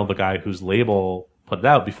guy whose label put it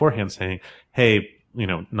out beforehand saying, hey,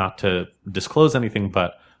 not to disclose anything,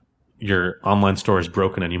 but your online store is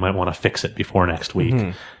broken and you might want to fix it before next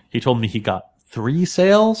week. He told me he got 3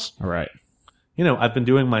 sales. All right. I've been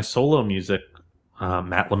doing my solo music,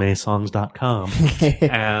 mattlemay.songs.com,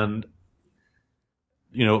 and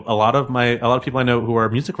a lot of people I know who are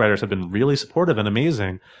music writers have been really supportive and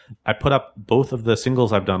amazing. I put up both of the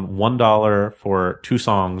singles I've done, $1 for 2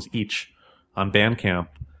 songs each on Bandcamp.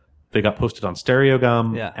 They got posted on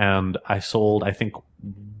Stereogum, and I sold, I think,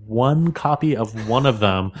 1 copy of one of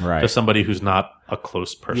them to somebody who's not a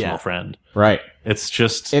close personal friend. Right. It's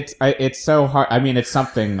just... It's so hard. I mean, it's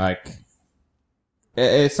something like...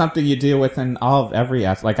 it's something you deal with in every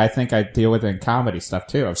like I think I deal with it in comedy stuff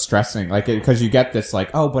too, of stressing, like, because you get this like,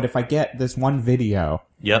 oh, but if I get this one video,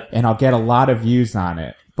 Yep. and I'll get a lot of views on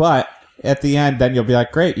it, but at the end, then you'll be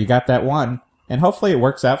like, great, you got that one. And hopefully it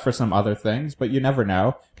works out for some other things, but you never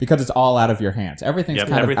know because it's all out of your hands. Everything's Yep,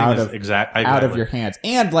 kind everything of is out of your hands.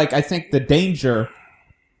 And like, I think the danger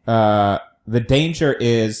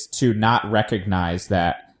is to not recognize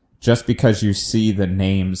that just because you see the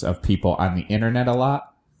names of people on the internet a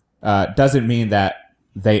lot, doesn't mean that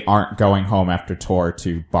they aren't going home after tour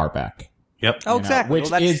to Barback. Yep. Oh, exactly. Which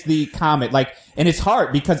Well, is the comment, like, and it's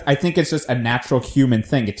hard because I think it's just a natural human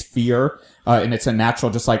thing. It's fear, and it's a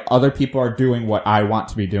natural, just like other people are doing what I want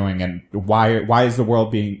to be doing, and why is the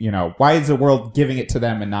world being, why is the world giving it to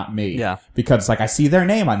them and not me? Yeah. Because like I see their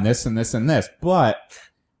name on this and this and this, but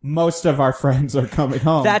most of our friends are coming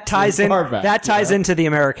home. That ties with in. Barback, That ties into the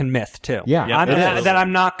American myth too. Yeah. Yeah, it is. That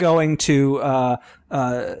I'm not going to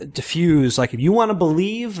diffuse. Like, if you want to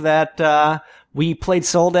believe that we played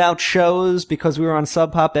sold out shows because we were on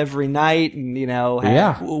Sub Pop every night, and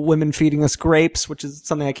had women feeding us grapes, which is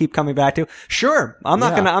something I keep coming back to. Sure, I'm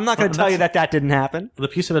not gonna tell you that didn't happen. The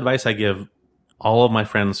piece of advice I give all of my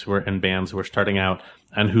friends who are in bands who are starting out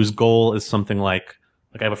and whose goal is something like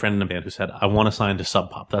I have a friend in a band who said, I want to sign to Sub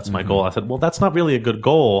Pop. That's my goal. I said, well, that's not really a good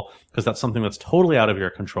goal because that's something that's totally out of your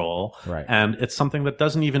control. Right. And it's something that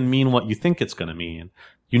doesn't even mean what you think it's going to mean.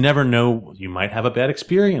 You never know. You might have a bad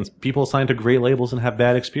experience. People sign to great labels and have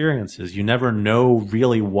bad experiences. You never know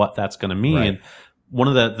really what that's going to mean. Right. One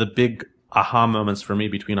of the big aha moments for me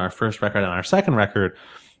between our first record and our second record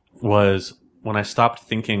was when I stopped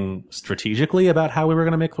thinking strategically about how we were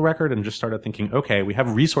going to make the record and just started thinking, okay, we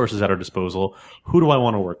have resources at our disposal. Who do I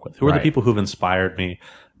want to work with? Who are the people who've inspired me?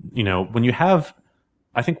 When you have,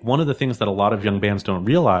 I think one of the things that a lot of young bands don't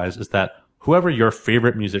realize is that whoever your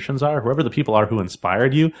favorite musicians are, whoever the people are who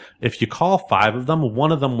inspired you, if you call 5 of them,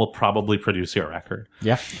 one of them will probably produce your record.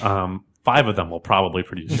 Yeah. 5 of them will probably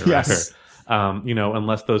produce your Yes. record.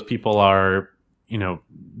 Unless those people are,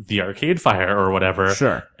 the Arcade Fire or whatever.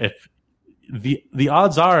 Sure. If the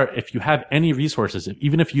odds are, if you have any resources,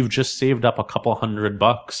 even if you've just saved up a couple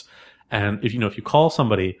 $100, and if you call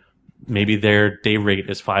somebody, maybe their day rate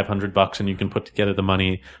is $500 and you can put together the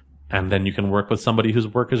money, and then you can work with somebody whose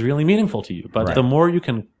work is really meaningful to you. But the more you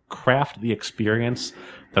can craft the experience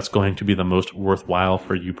that's going to be the most worthwhile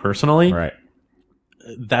for you personally, Right.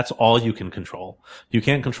 that's all you can control. You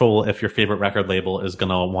can't control if your favorite record label is going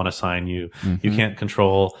to want to sign you. You can't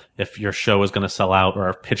control if your show is going to sell out or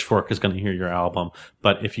if Pitchfork is going to hear your album.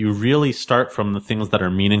 But if you really start from the things that are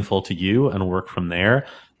meaningful to you and work from there,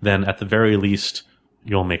 then at the very least,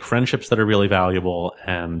 you'll make friendships that are really valuable,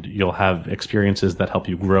 and you'll have experiences that help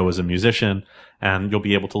you grow as a musician, and you'll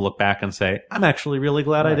be able to look back and say, I'm actually really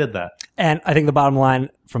glad I did that. And I think the bottom line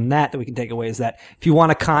from that we can take away is that if you want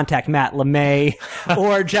to contact Matt LeMay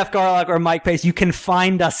or Jeff Garlock or Mike Pace, you can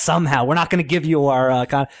find us somehow. We're not going to give you our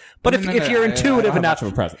but if you're intuitive enough,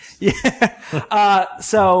 Of a presence.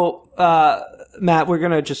 So Matt, we're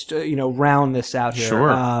going to just round this out here.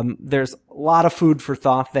 Sure. There's a lot of food for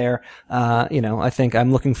thought there. I think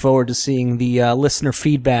I'm looking forward to seeing the listener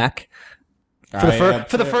feedback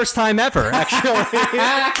for the first time ever, actually.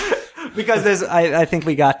 Because I think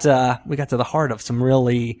we got to the heart of some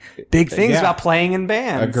really big things about playing in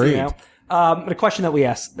bands. Agreed. The question that we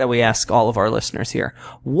ask all of our listeners here: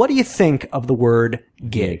 what do you think of the word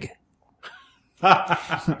gig?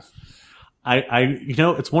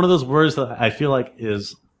 It's one of those words that I feel like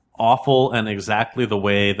is awful and exactly the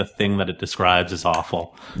way the thing that it describes is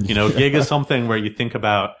awful. Gig is something where you think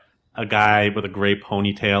about a guy with a gray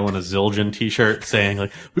ponytail and a Zildjian t-shirt saying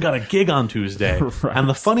like, we got a gig on Tuesday. Right. And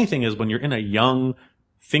the funny thing is when you're in a young,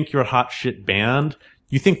 think you're hot shit band,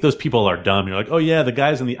 you think those people are dumb. You're like, oh yeah, the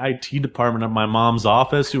guys in the IT department of my mom's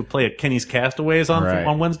office who play at Kenny's Castaways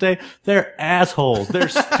on Wednesday, they're assholes. They're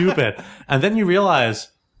stupid. And then you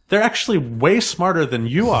realize they're actually way smarter than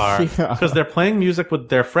you are because they're playing music with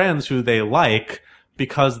their friends who they like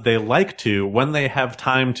because they like to when they have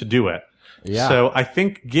time to do it. Yeah. So I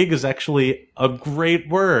think gig is actually a great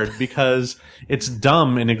word because it's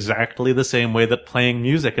dumb in exactly the same way that playing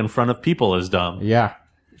music in front of people is dumb. Yeah.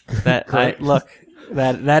 That's a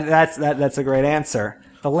great answer.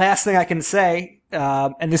 The last thing I can say,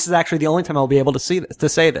 and this is actually the only time I'll be able to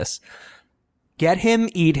say this. Get him,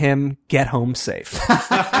 eat him, get home safe.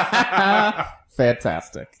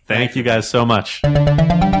 Fantastic. Thank you guys so much.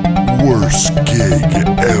 Worst gig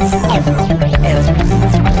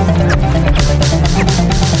ever.